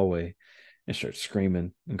in the hallway and start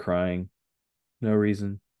screaming and crying, no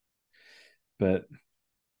reason. But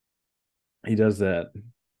he does that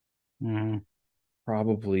Mhm.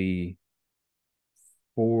 probably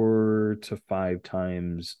 4 to 5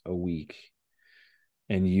 times a week,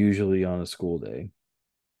 and usually on a school day.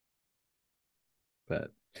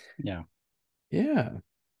 But Yeah. yeah,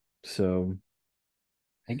 so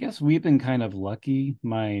I guess we've been kind of lucky.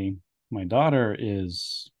 My daughter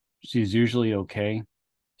she's usually okay.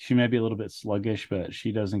 She may be a little bit sluggish, but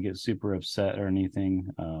she doesn't get super upset or anything.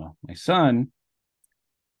 My son,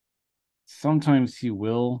 sometimes he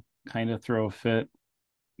will kind of throw a fit,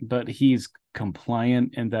 but he's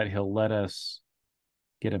compliant in that he'll let us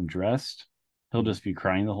get him dressed. He'll just be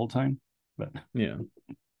crying the whole time. But yeah,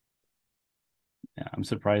 yeah, I'm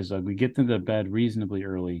surprised. We get them to bed reasonably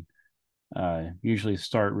early. Usually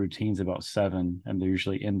start routines about 7, and they're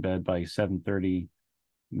usually in bed by 7:30,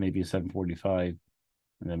 maybe 7:45,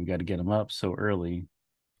 and then we got to get them up so early,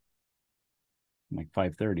 like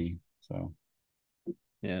 5:30. So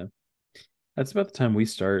yeah. That's about the time we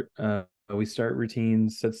start. We start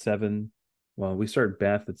routines at 7. Well, we start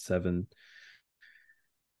bath at 7.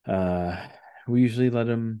 Uh, we usually let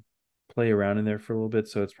him play around in there for a little bit,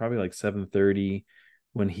 so it's probably like 7:30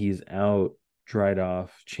 when he's out, dried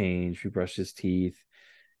off, changed, we brushed his teeth,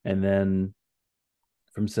 and then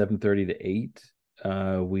from 7:30 to 8,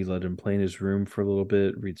 we let him play in his room for a little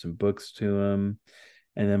bit, read some books to him,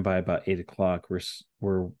 and then by about 8 o'clock,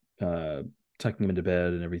 we're tucking him into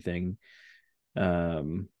bed and everything.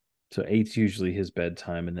 Um, so 8's usually his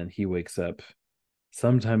bedtime, and then he wakes up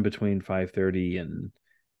sometime between 5:30 and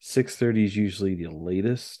 6:30 is usually the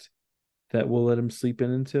latest that we'll let him sleep in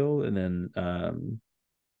until, and then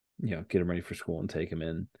get him ready for school and take him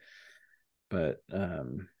in. But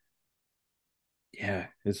Yeah,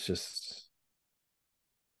 it's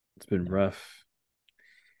been rough.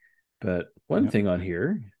 But one Yep. thing on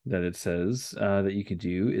here that it says that you can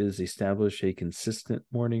do is establish a consistent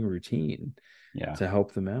morning routine Yeah. to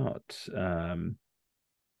help them out.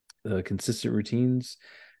 The consistent routines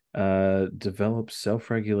develop self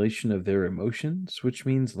regulation of their emotions, which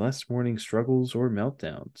means less morning struggles or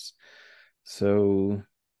meltdowns. So,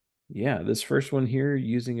 yeah, this first one here,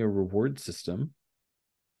 using a reward system,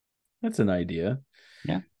 that's an idea.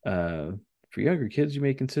 Yeah. Uh, for younger kids, you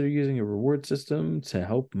may consider using a reward system to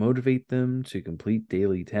help motivate them to complete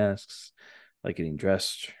daily tasks like getting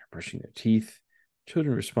dressed, brushing their teeth.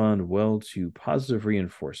 Children respond well to positive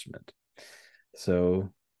reinforcement.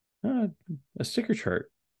 So, uh, a sticker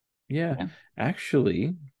chart. Yeah, Yeah.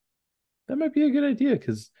 actually, that might be a good idea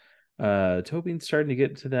because Tobin's starting to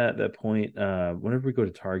get to that point. Whenever we go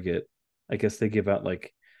to Target, I guess they give out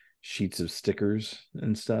like sheets of stickers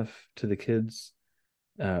and stuff to the kids,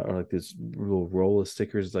 or like this little roll of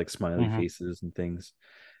stickers, like smiley Hmm. faces and things.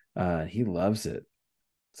 He loves it.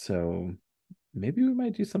 So maybe we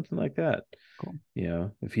might do something like that. Cool.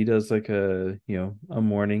 If he does like a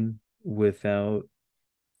morning without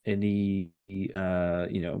any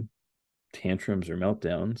tantrums or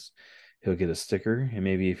meltdowns, he'll get a sticker. And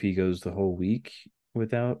maybe if he goes the whole week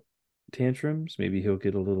without tantrums, maybe he'll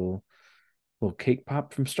get a little cake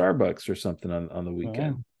pop from Starbucks or something on the So yeah,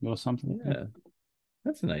 weekend. go something. Yeah. Yeah,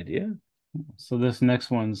 that's an idea. So this next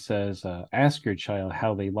one says, ask your child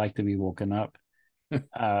how they like to be woken up.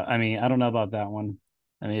 I mean, I don't know about that one.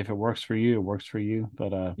 I mean, if it works for you, it works for you.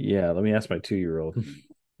 But Yeah, let me ask my 2-year-old.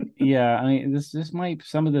 yeah, I mean, this might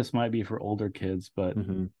some of this might be for older kids, but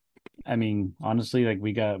Hmm. I mean, honestly, like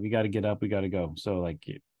we got to get up, we got to go. So like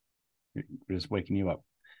we're just waking you up.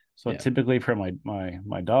 So Yeah. typically for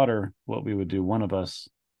my daughter, what we would do, one of us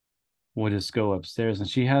would just go upstairs, and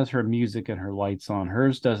she has her music and her lights on.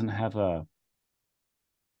 Hers doesn't have a,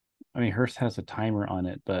 I mean, hers has a timer on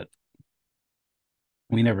it, but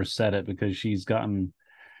we never set it because she's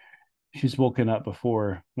woken up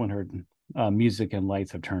before when her music and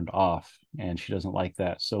lights have turned off, and she doesn't like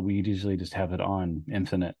that. So we usually just have it on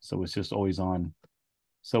infinite, so it's just always on.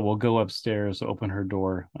 So we'll go upstairs, open her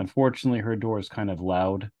door. Unfortunately, her door is kind of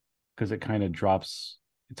loud because it kind of drops.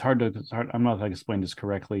 It's hard. I'm not if I can explain this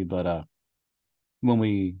correctly, but when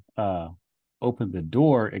we open the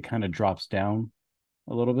door, it kind of drops down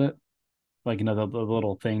a little bit, like the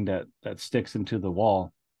little thing that sticks into the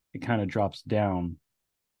wall. It kind of drops down,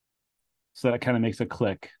 so that kind of makes a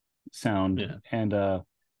click sound. Yeah. And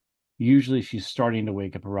usually she's starting to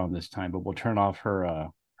wake up around this time, but we'll turn off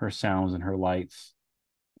her sounds and her lights,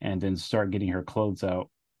 and then start getting her clothes out.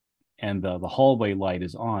 And the hallway light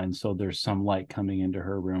is on, so there's some light coming into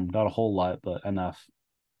her room, not a whole lot, but enough.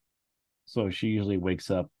 So she usually wakes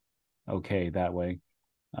up okay that way.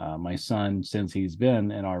 My son, since he's been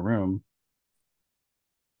in our room,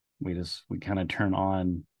 we kind of turn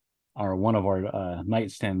on our one of our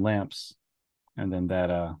nightstand lamps, and then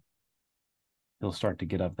that he'll start to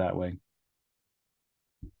get up that way.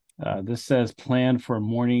 This says plan for the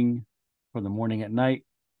morning at night,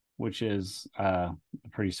 which is a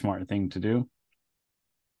pretty smart thing to do.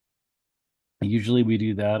 Usually we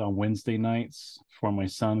do that on Wednesday nights for my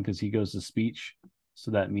son because he goes to speech.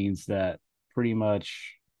 So that means that pretty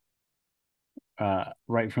much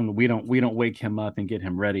right from the we don't wake him up and get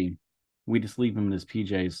him ready. We just leave him in his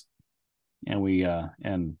PJs, and we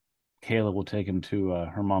and Kayla will take him to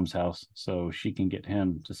her mom's house so she can get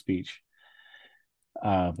him to speech.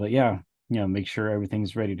 But yeah, make sure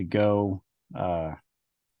everything's ready to go. Uh,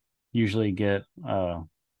 Usually get my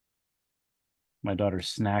daughter's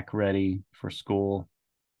snack ready for school.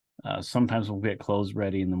 Sometimes we'll get clothes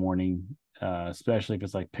ready in the morning, especially if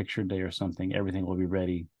it's like picture day or something. Everything will be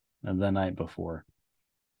ready the night before.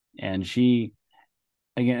 And she,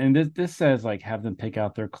 again, and this says like have them pick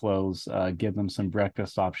out their clothes, give them some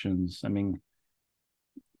breakfast options. I mean,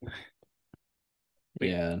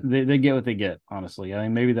 Yeah. they get what they get, honestly. I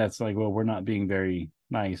mean, maybe that's like, well, we're not being very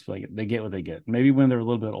nice. Like they get what they get. Maybe when they're a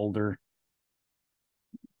little bit older,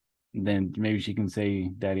 then maybe she can say,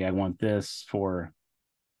 "Daddy, I want this for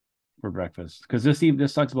breakfast." Because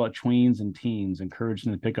this talks about tweens and teens,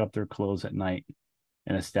 encouraging them to pick up their clothes at night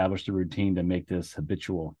and establish the routine to make this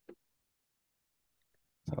habitual.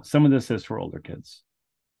 So some of this is for older kids.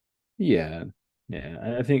 Yeah.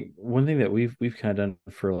 Yeah. I think one thing that we've kind of done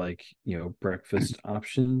for like, breakfast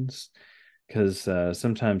options, because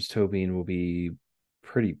sometimes Tobin will be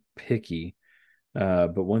pretty picky.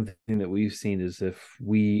 But one thing that we've seen is if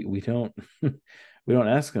we don't we don't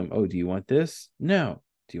ask them, oh, do you want this? No.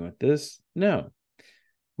 Do you want this? No.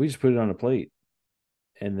 We just put it on a plate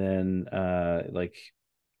and then like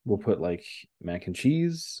we'll put like mac and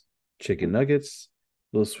cheese, chicken nuggets,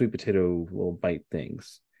 little sweet potato little bite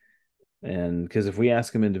things. And because if we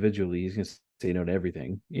ask him individually, he's gonna say no to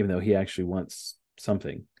everything, even though he actually wants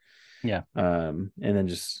something. Yeah. And then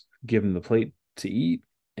just give him the plate to eat,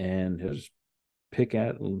 and he'll just pick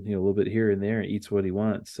at a little bit here and there and eats what he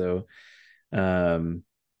wants. So um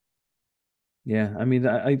yeah, I mean,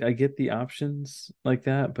 I get the options like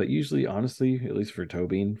that, but usually, honestly, at least for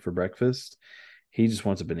Tobin for breakfast, he just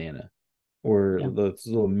wants a banana or Yeah. those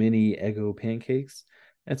little mini Eggo pancakes.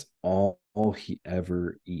 That's all he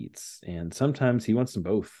ever eats, and sometimes he wants them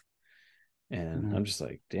both. And Mhm. I'm just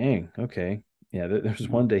like, dang, okay, yeah. There's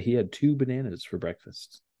Mhm. one day he had two bananas for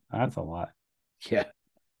breakfast. That's a lot. Yeah.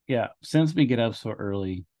 Yeah. Since we get up so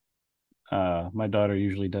early, my daughter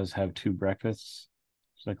usually does have two breakfasts.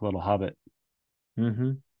 She's like a little hobbit.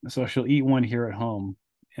 Mm-hmm. So she'll eat one here at home,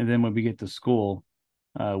 and then when we get to school,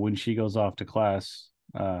 when she goes off to class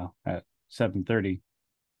at 7:30,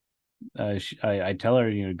 I tell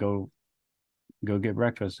her, go get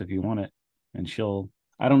breakfast if you want it, and she'll.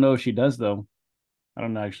 I don't know if she does though. I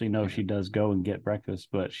don't actually know if Yeah. she does go and get breakfast,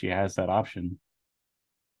 but she has that option.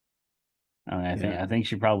 I mean, Yeah. I think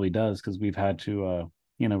she probably does because we've had to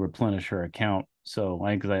replenish her account. So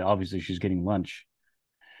I because I obviously she's getting lunch,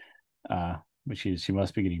 but she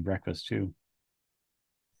must be getting breakfast too.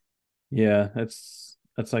 Yeah, that's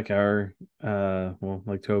like our well,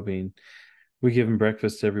 like Tobin. We give him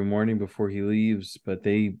breakfast every morning before he leaves, but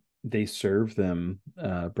they serve them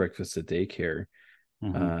breakfast at daycare.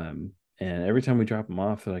 Hmm. And every time we drop them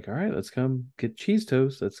off, they're like, "All right, let's come get cheese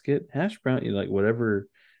toast, let's get hash brown, like whatever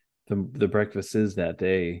the breakfast is that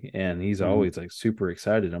day." And he's Hmm. always like super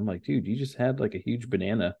excited. I'm like, "Dude, you just had like a huge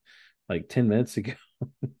banana like 10 minutes ago."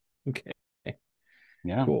 Okay,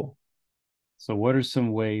 Yeah. cool. So, what are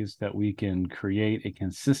some ways that we can create a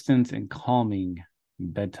consistent and calming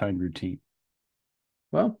bedtime routine?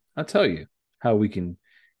 Well, I'll tell you how we can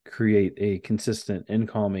create a consistent and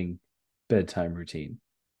calming bedtime routine.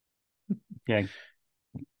 Okay.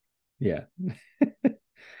 Yeah.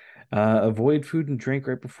 Avoid food and drink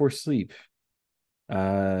right before sleep.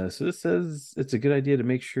 So this says it's a good idea to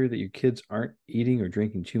make sure that your kids aren't eating or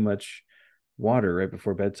drinking too much water right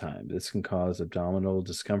before bedtime. This can cause abdominal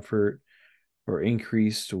discomfort or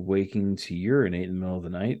increased waking to urinate in the middle of the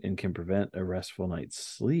night and can prevent a restful night's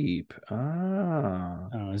sleep.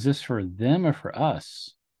 Ah, Is this for them or for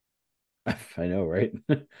us? I know, right?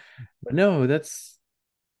 But no,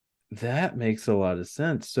 that makes a lot of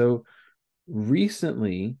sense. So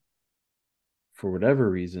recently, for whatever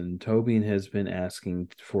reason, Tobin has been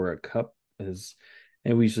asking for a cup as,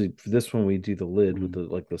 and we usually for this one we do the lid with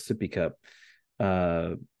Mhm. the sippy cup.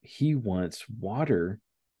 He wants water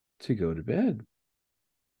to go to bed,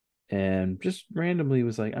 and just randomly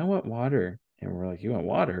was like, "I want water," and we're like, "You want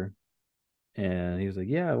water?" And he was like,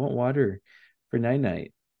 "Yeah, I want water for night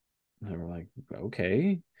night." And we're like,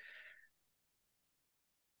 "Okay."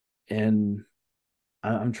 And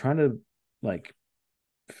I'm trying to like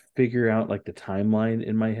figure out like the timeline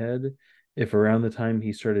in my head if around the time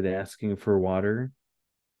he started asking for water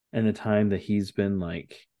and the time that he's been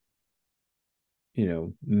like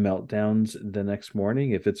meltdowns the next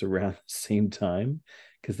morning, if it's around the same time,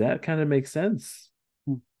 because that kind of makes sense.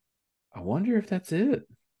 I wonder if that's it.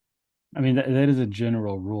 I mean, that is a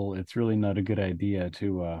general rule. It's really not a good idea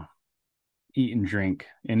to eat and drink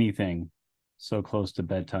anything so close to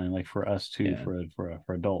bedtime, like for us too, Yeah.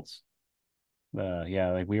 for adults.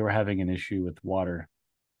 Yeah, like we were having an issue with water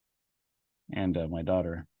and my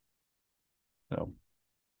daughter, so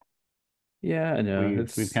Yeah, I know. we've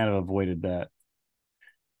It's kind of avoided that.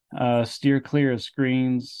 Steer clear of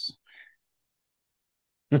screens.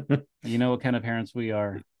 You know what kind of parents we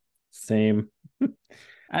are. same.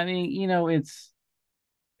 I mean,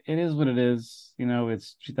 it is what it is.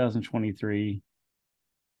 It's 2023.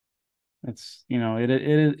 It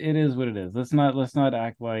is what it is. Let's not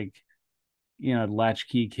act like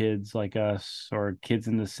latchkey kids like us or kids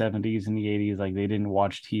in the 70s and the 80s like they didn't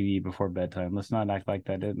watch TV before bedtime. Let's not act like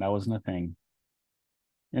that wasn't a thing.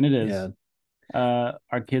 And it is. Yeah.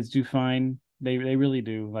 Our kids do fine. They really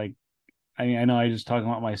do. Like I mean, I know I just talking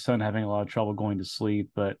about my son having a lot of trouble going to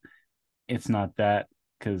sleep, but it's not that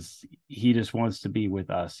because he just wants to be with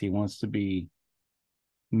us. He wants to be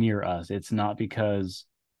near us. It's not because,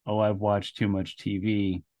 oh, I've watched too much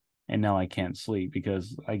TV and now I can't sleep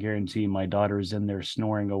because I guarantee my daughter is in there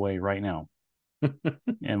snoring away right now.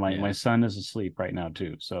 And my Yeah. son is asleep right now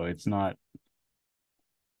too. So it's not,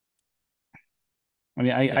 I mean,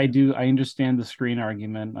 Yeah. I understand the screen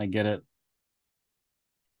argument. I get it,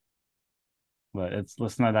 but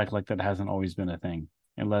let's not act like that hasn't always been a thing.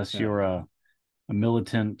 unless Oh you're yeah. a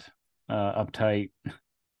militant, uptight,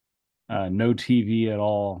 no TV at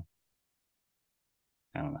all.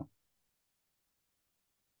 I don't know.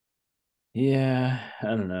 Yeah, I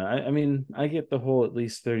don't know. I mean, I get the whole at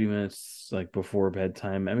least 30 minutes like before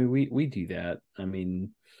bedtime. I mean, we do that. I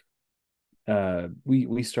mean,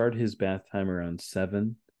 we start his bath time around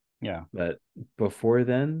 7, Yeah, but before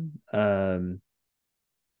then,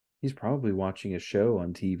 he's probably watching a show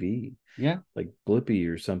on TV, yeah, like Blippy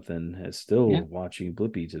or something. Is yeah, still watching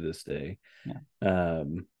Blippy to this day. yeah,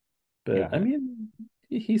 Um, but I yeah, mean,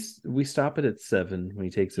 he's we stop it at 7 when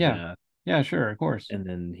he takes a yeah, bath, yeah. Sure, of course. and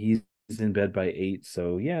then he's in bed by 8.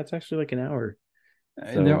 So yeah, it's actually like an hour.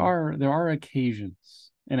 There So are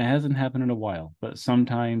occasions, and it hasn't happened in a while, but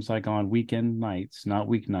sometimes like on weekend nights, not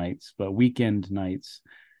weeknights, but weekend nights,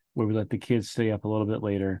 where we let the kids stay up a little bit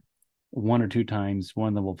later, one or two times, one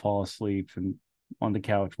of them will fall asleep and on the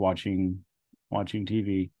couch watching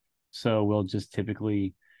TV. So we'll just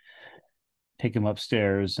typically take them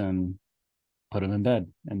upstairs and put them in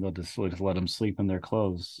bed, and we'll just let them sleep in their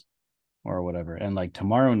clothes or whatever. And like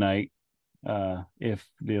tomorrow night, if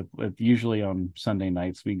usually on Sunday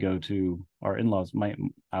nights we go to our in-laws, my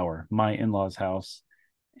in-laws house,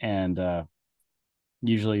 and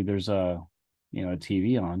usually there's a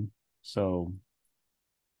TV on. So,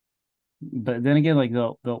 but then again, like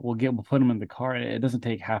we'll put them in the car. It doesn't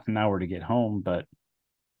take half an hour to get home, but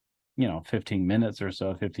 15 minutes or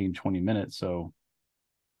so, 15-20 minutes. So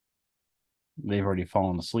they've already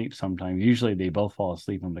fallen asleep sometimes. Usually they both fall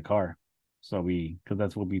asleep in the car. So because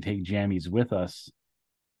that's what we take jammies with us,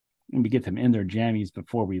 and we get them in their jammies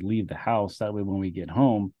before we leave the house. That way, when we get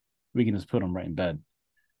home, we can just put them right in bed.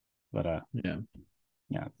 But yeah,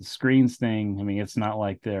 yeah, the screens thing. I mean, it's not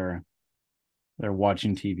like they're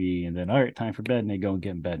watching TV and then all right, time for bed, and they go and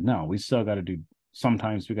get in bed. No, we still got to do.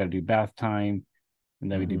 Sometimes we got to do bath time,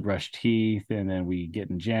 and then we do hmm brush teeth, and then we get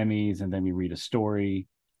in jammies, and then we read a story.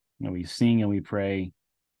 We sing and we pray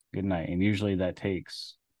good night, and usually that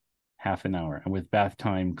takes half an hour, and with bath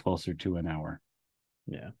time closer to an hour.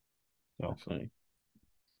 yeah, So definitely.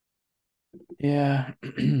 Yeah.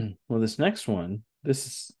 Well, this next one, this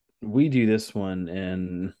is we do this one,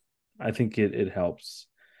 and I think it helps.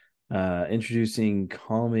 Introducing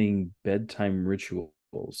calming bedtime rituals.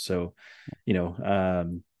 So, you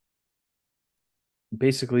know,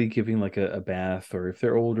 basically giving like a bath, or if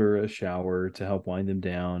they're older, a shower to help wind them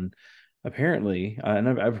down. Apparently, and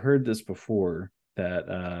I've heard this before, that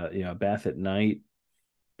a bath at night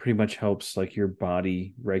pretty much helps like your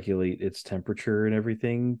body regulate its temperature and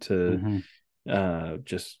everything to mm-hmm.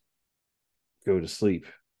 just go to sleep,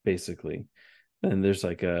 basically. And there's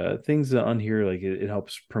like things on here, like it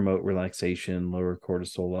helps promote relaxation, lower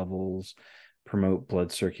cortisol levels, promote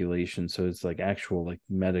blood circulation. So it's like actual like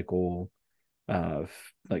medical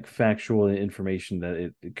like factual information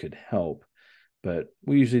that it could help. But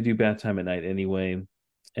we usually do bath time at night anyway.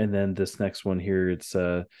 And then this next one here, it's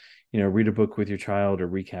read a book with your child or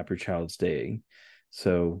recap your child's day.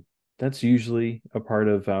 So that's usually a part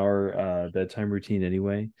of our bedtime routine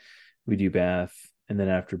anyway. We do bath, and then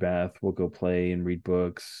after bath we'll go play and read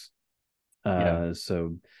books. Yeah,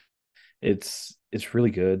 So it's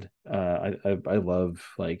really good. I love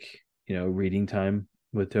like reading time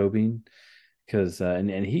with Tobin, because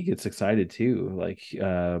and he gets excited too. Like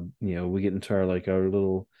we get into our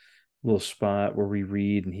little spot where we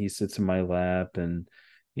read, and he sits in my lap, and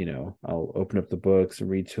I'll open up the books and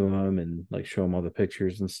read to him, and like show him all the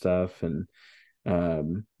pictures and stuff. And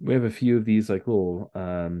we have a few of these like little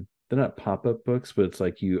they're not pop-up books, but it's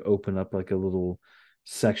like you open up like a little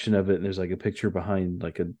section of it, and there's like a picture behind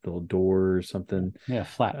like a little door or something. yeah,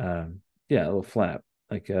 flap. Yeah, a little flap.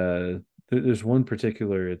 Like there's one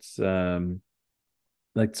particular, it's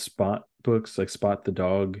like Spot books, like Spot the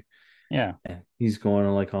dog. Yeah, He's going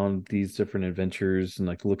on these different adventures and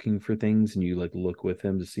like looking for things, and you like look with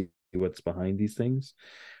him to see what's behind these things.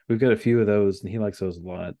 We've got a few of those, and he likes those a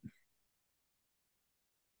lot.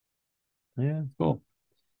 Yeah. cool.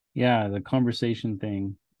 Yeah, the conversation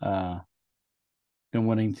thing. Been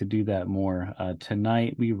wanting to do that more.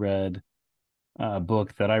 Tonight we read a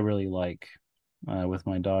book that I really like with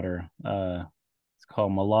my daughter. It's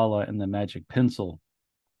called Malala and the Magic Pencil,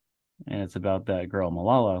 and it's about that girl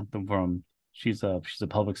Malala from she's a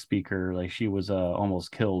public speaker. Like she was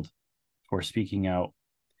almost killed for speaking out.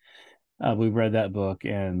 We read that book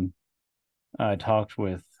and I talked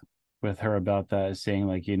with her about that, saying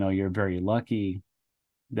like you're very lucky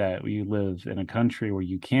that you live in a country where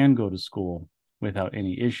you can go to school without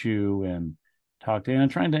any issue and talk to and I'm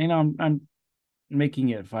trying to I'm making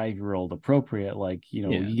it 5-year old appropriate, like Yeah.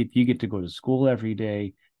 you get to go to school every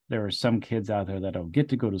day, there are some kids out there that don't get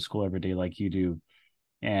to go to school every day like you do.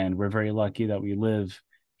 And we're very lucky that we live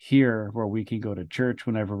here where we can go to church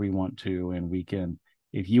whenever we want to. And we can,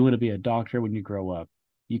 if you want to be a doctor when you grow up,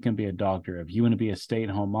 you can be a doctor. If you want to be a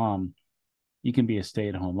stay-at-home mom, you can be a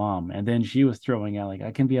stay-at-home mom. And then she was throwing out like,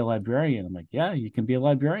 I can be a librarian. I'm like, yeah, you can be a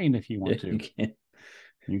librarian if you Yeah, want you to. can't.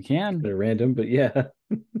 You can. They're random, but yeah.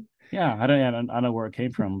 Yeah, I don't know where it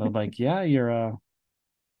came from, but like, yeah, you're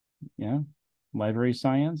yeah, library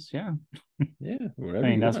science. Yeah, Yeah, I whatever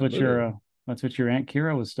mean you want, literally. that's what your Aunt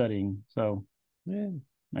Kira was studying. So Yeah,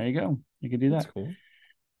 there you go. You could do that's that. cool.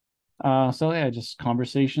 So yeah, just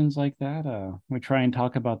conversations like that. We try and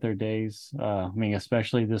talk about their days. I mean,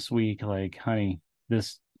 especially this week, like, honey,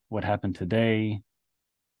 this what happened today.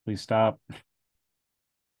 Please stop.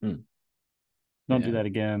 Hmm. Don't do Yeah, that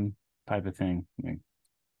again, type of thing.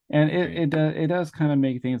 And right. it does kind of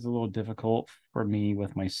make things a little difficult for me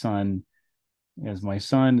with my son, as my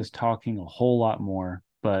son is talking a whole lot more,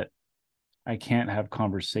 but I can't have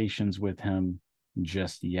conversations with him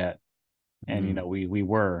just yet. And Hmm. we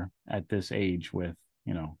were at this age with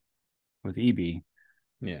with EB.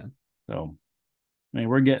 Yeah. So I mean,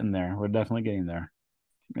 we're getting there. We're definitely getting there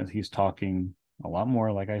as he's talking a lot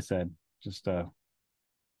more. Like I said, just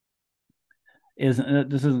isn't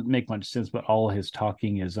this doesn't make much sense, but all his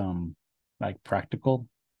talking is like practical.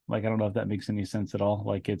 Like I don't know if that makes any sense at all.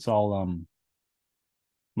 Like it's all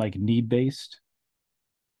like need based.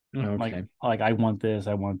 Okay. Like I want this,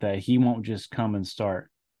 I want that. He won't just come and start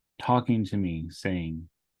talking to me saying,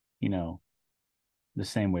 you know, the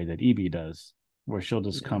same way that EB does, where she'll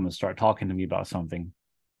just Yeah. come and start talking to me about something.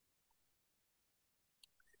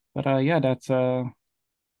 But yeah, that's and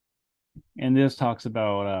this talks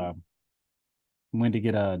about when to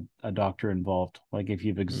get a doctor involved. Like if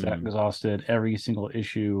you've Hmm. exhausted every single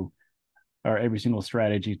issue or every single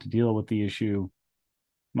strategy to deal with the issue,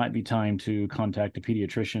 might be time to contact a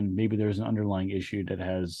pediatrician. Maybe there's an underlying issue that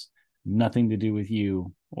has nothing to do with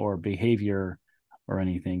you or behavior or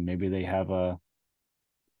anything. Maybe they have a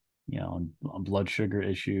blood sugar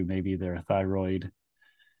issue, maybe their thyroid,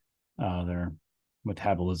 their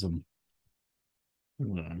metabolism.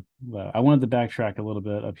 Hmm. But I wanted to backtrack a little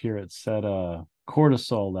bit. Up here it said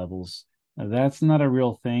cortisol levels. Now, that's not a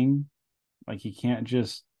real thing. Like they can't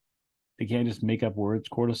just make up words.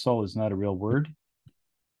 Cortisol is not a real word.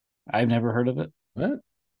 I've never heard of it. What?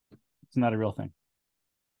 It's not a real thing.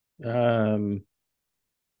 Um,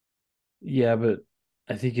 yeah, but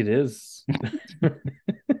I think it is.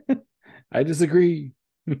 I disagree.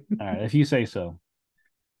 All right, if you say so.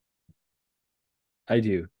 I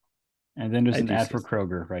do. And then there's I an do ad say for so.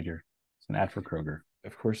 Kroger right here. It's an ad for Kroger.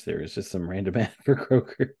 Of course, there is just some random ad for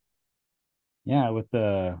Kroger. Yeah, with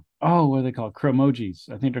the what are they called? Cromojis.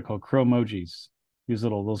 I think they're called Cromojis.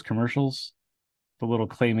 Those commercials, the little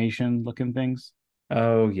claymation looking things.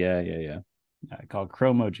 Oh yeah, yeah, yeah. Called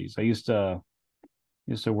Cromojis. I used to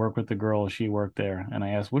work with the girl. She worked there, and I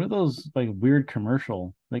asked, "What are those like weird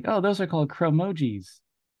commercial?" Like, "Oh, those are called Cromojis."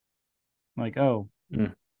 Like, "Oh,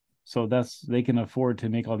 Mm, so that's they can afford to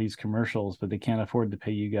make all these commercials, but they can't afford to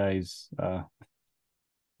pay you guys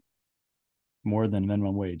more than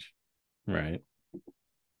minimum wage." right.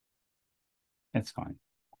 It's fine.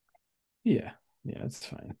 Yeah. Yeah, it's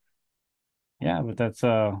fine. Yeah, but that's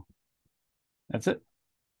it.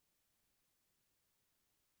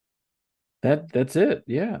 That's it.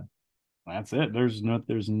 Yeah. That's it. There's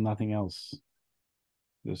nothing else.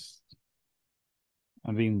 Just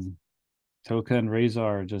I mean, Toka and Razor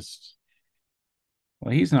are just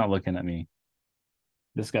well, he's not looking at me.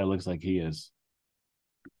 This guy looks like he is.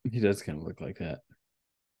 He does kind of look like that.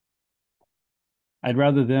 I'd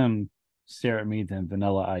rather them stare at me than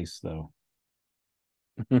Vanilla Ice, though.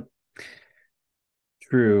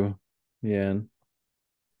 True. Yeah.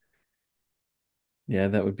 Yeah,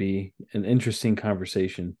 that would be an interesting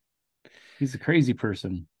conversation. He's a crazy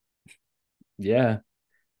person. Yeah.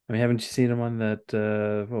 I mean, haven't you seen him on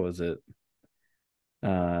that what was it?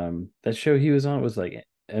 That show he was on was like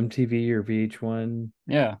MTV or VH1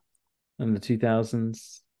 Yeah. in the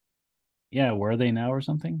 2000s. Yeah, where are they now or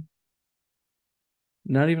something?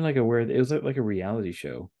 Not even like a where it was like a reality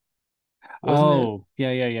show, wasn't it? Oh,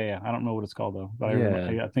 yeah. I don't know what it's called though, but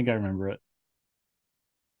Yeah. I think I remember it.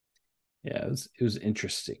 Yeah, it was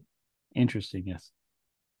interesting. Interesting, yes.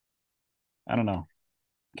 I don't know.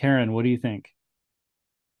 Karen, what do you think?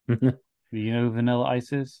 Do you know who Vanilla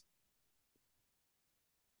Ice is?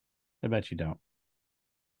 I bet you don't.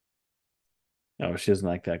 Oh, she doesn't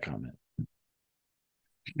like that comment.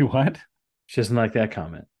 What? She doesn't like that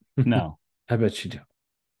comment. No. I bet you don't.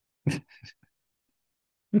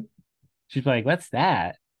 She's like, what's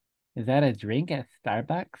that? Is that a drink at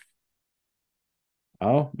Starbucks?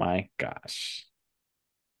 Oh my gosh.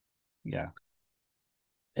 Yeah,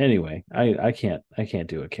 Anyway, I can't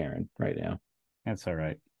do a Karen right now. that's all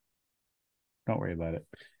right. Don't worry about it.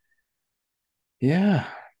 Yeah.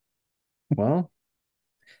 Well,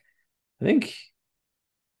 I think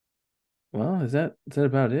is that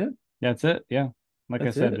about it? That's it. Yeah. Like I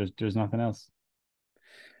That's said, it. there's nothing else.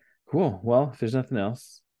 Cool. Well, if there's nothing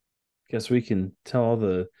else, guess we can tell all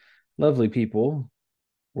the lovely people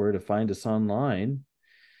where to find us online.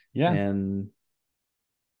 Yeah. And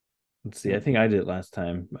let's see, I think I did it last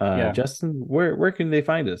time. Yeah. Justin, where can they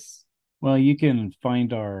find us? Well, you can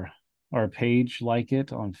find our page, like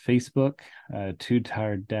it on Facebook, Two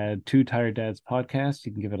Tired Dads podcast.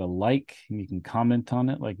 You can give it a like and you can comment on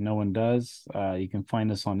it like no one does. You can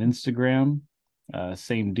find us on Instagram,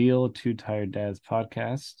 same deal, Two Tired Dads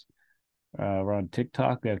podcast. We're on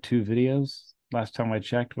TikTok. We have two videos. Last time I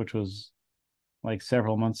checked, which was like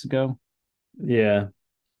several months ago, Yeah.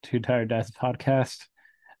 Two Tired Dads podcast,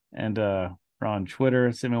 and we're on Twitter.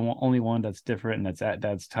 It's the only one that's different, and that's at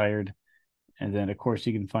Dad's Tired. And then, of course,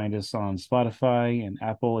 you can find us on Spotify and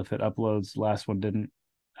Apple if it uploads. The last one didn't.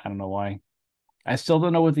 I don't know why. I still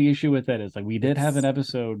don't know what the issue with that is. Like, we did have an It's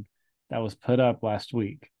episode that was put up last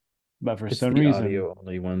week, but for it's some the reason, audio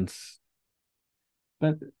only ones.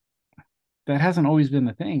 but that hasn't always been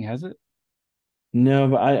the thing, has it? No,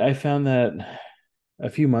 but I found that a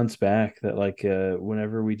few months back that like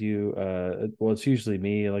whenever we do well it's usually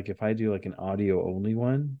me, like if I do like an audio only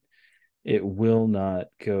one, it will not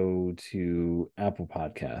go to Apple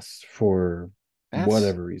Podcasts for That's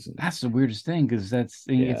whatever reason. that's the weirdest thing because it's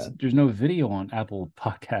Yeah. there's no video on Apple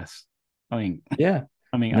Podcasts. I mean, Yeah.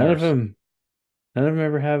 I mean None of ours. them none of them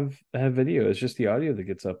ever have video. It's just the audio that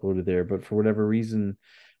gets uploaded there. But for whatever reason,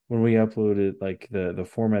 when we upload it, like the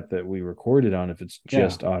format that we recorded on, if it's Yeah,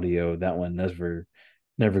 just audio, that one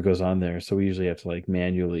never goes on there. So we usually have to like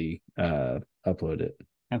manually upload it.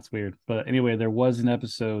 that's weird. But anyway, there was an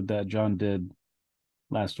episode that John did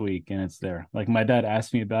last week and it's there. Like my dad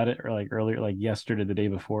asked me about it or like earlier, like yesterday, the day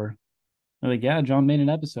before. They're like, yeah, John made an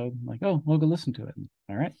episode. I'm like, oh, we'll go listen to it.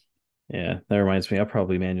 All right. Yeah, that reminds me. I'll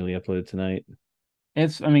probably manually upload it tonight. I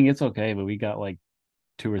mean, it's okay, but we got like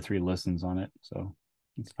two or three listens on it. So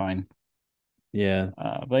it's fine. Yeah,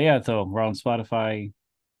 But yeah, so we're on Spotify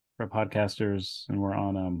for podcasters and we're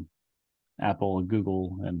on Apple and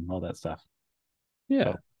Google and all that stuff.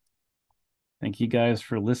 yeah. So thank you guys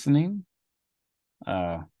for listening.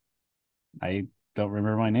 Uh, I don't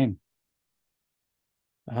remember my name.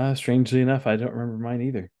 Strangely enough, I don't remember mine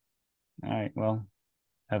either. All right. Well,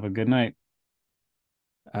 have a good night.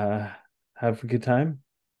 Uh, have a good time.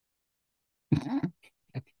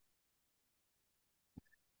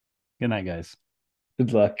 Good night, guys.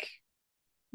 Good luck.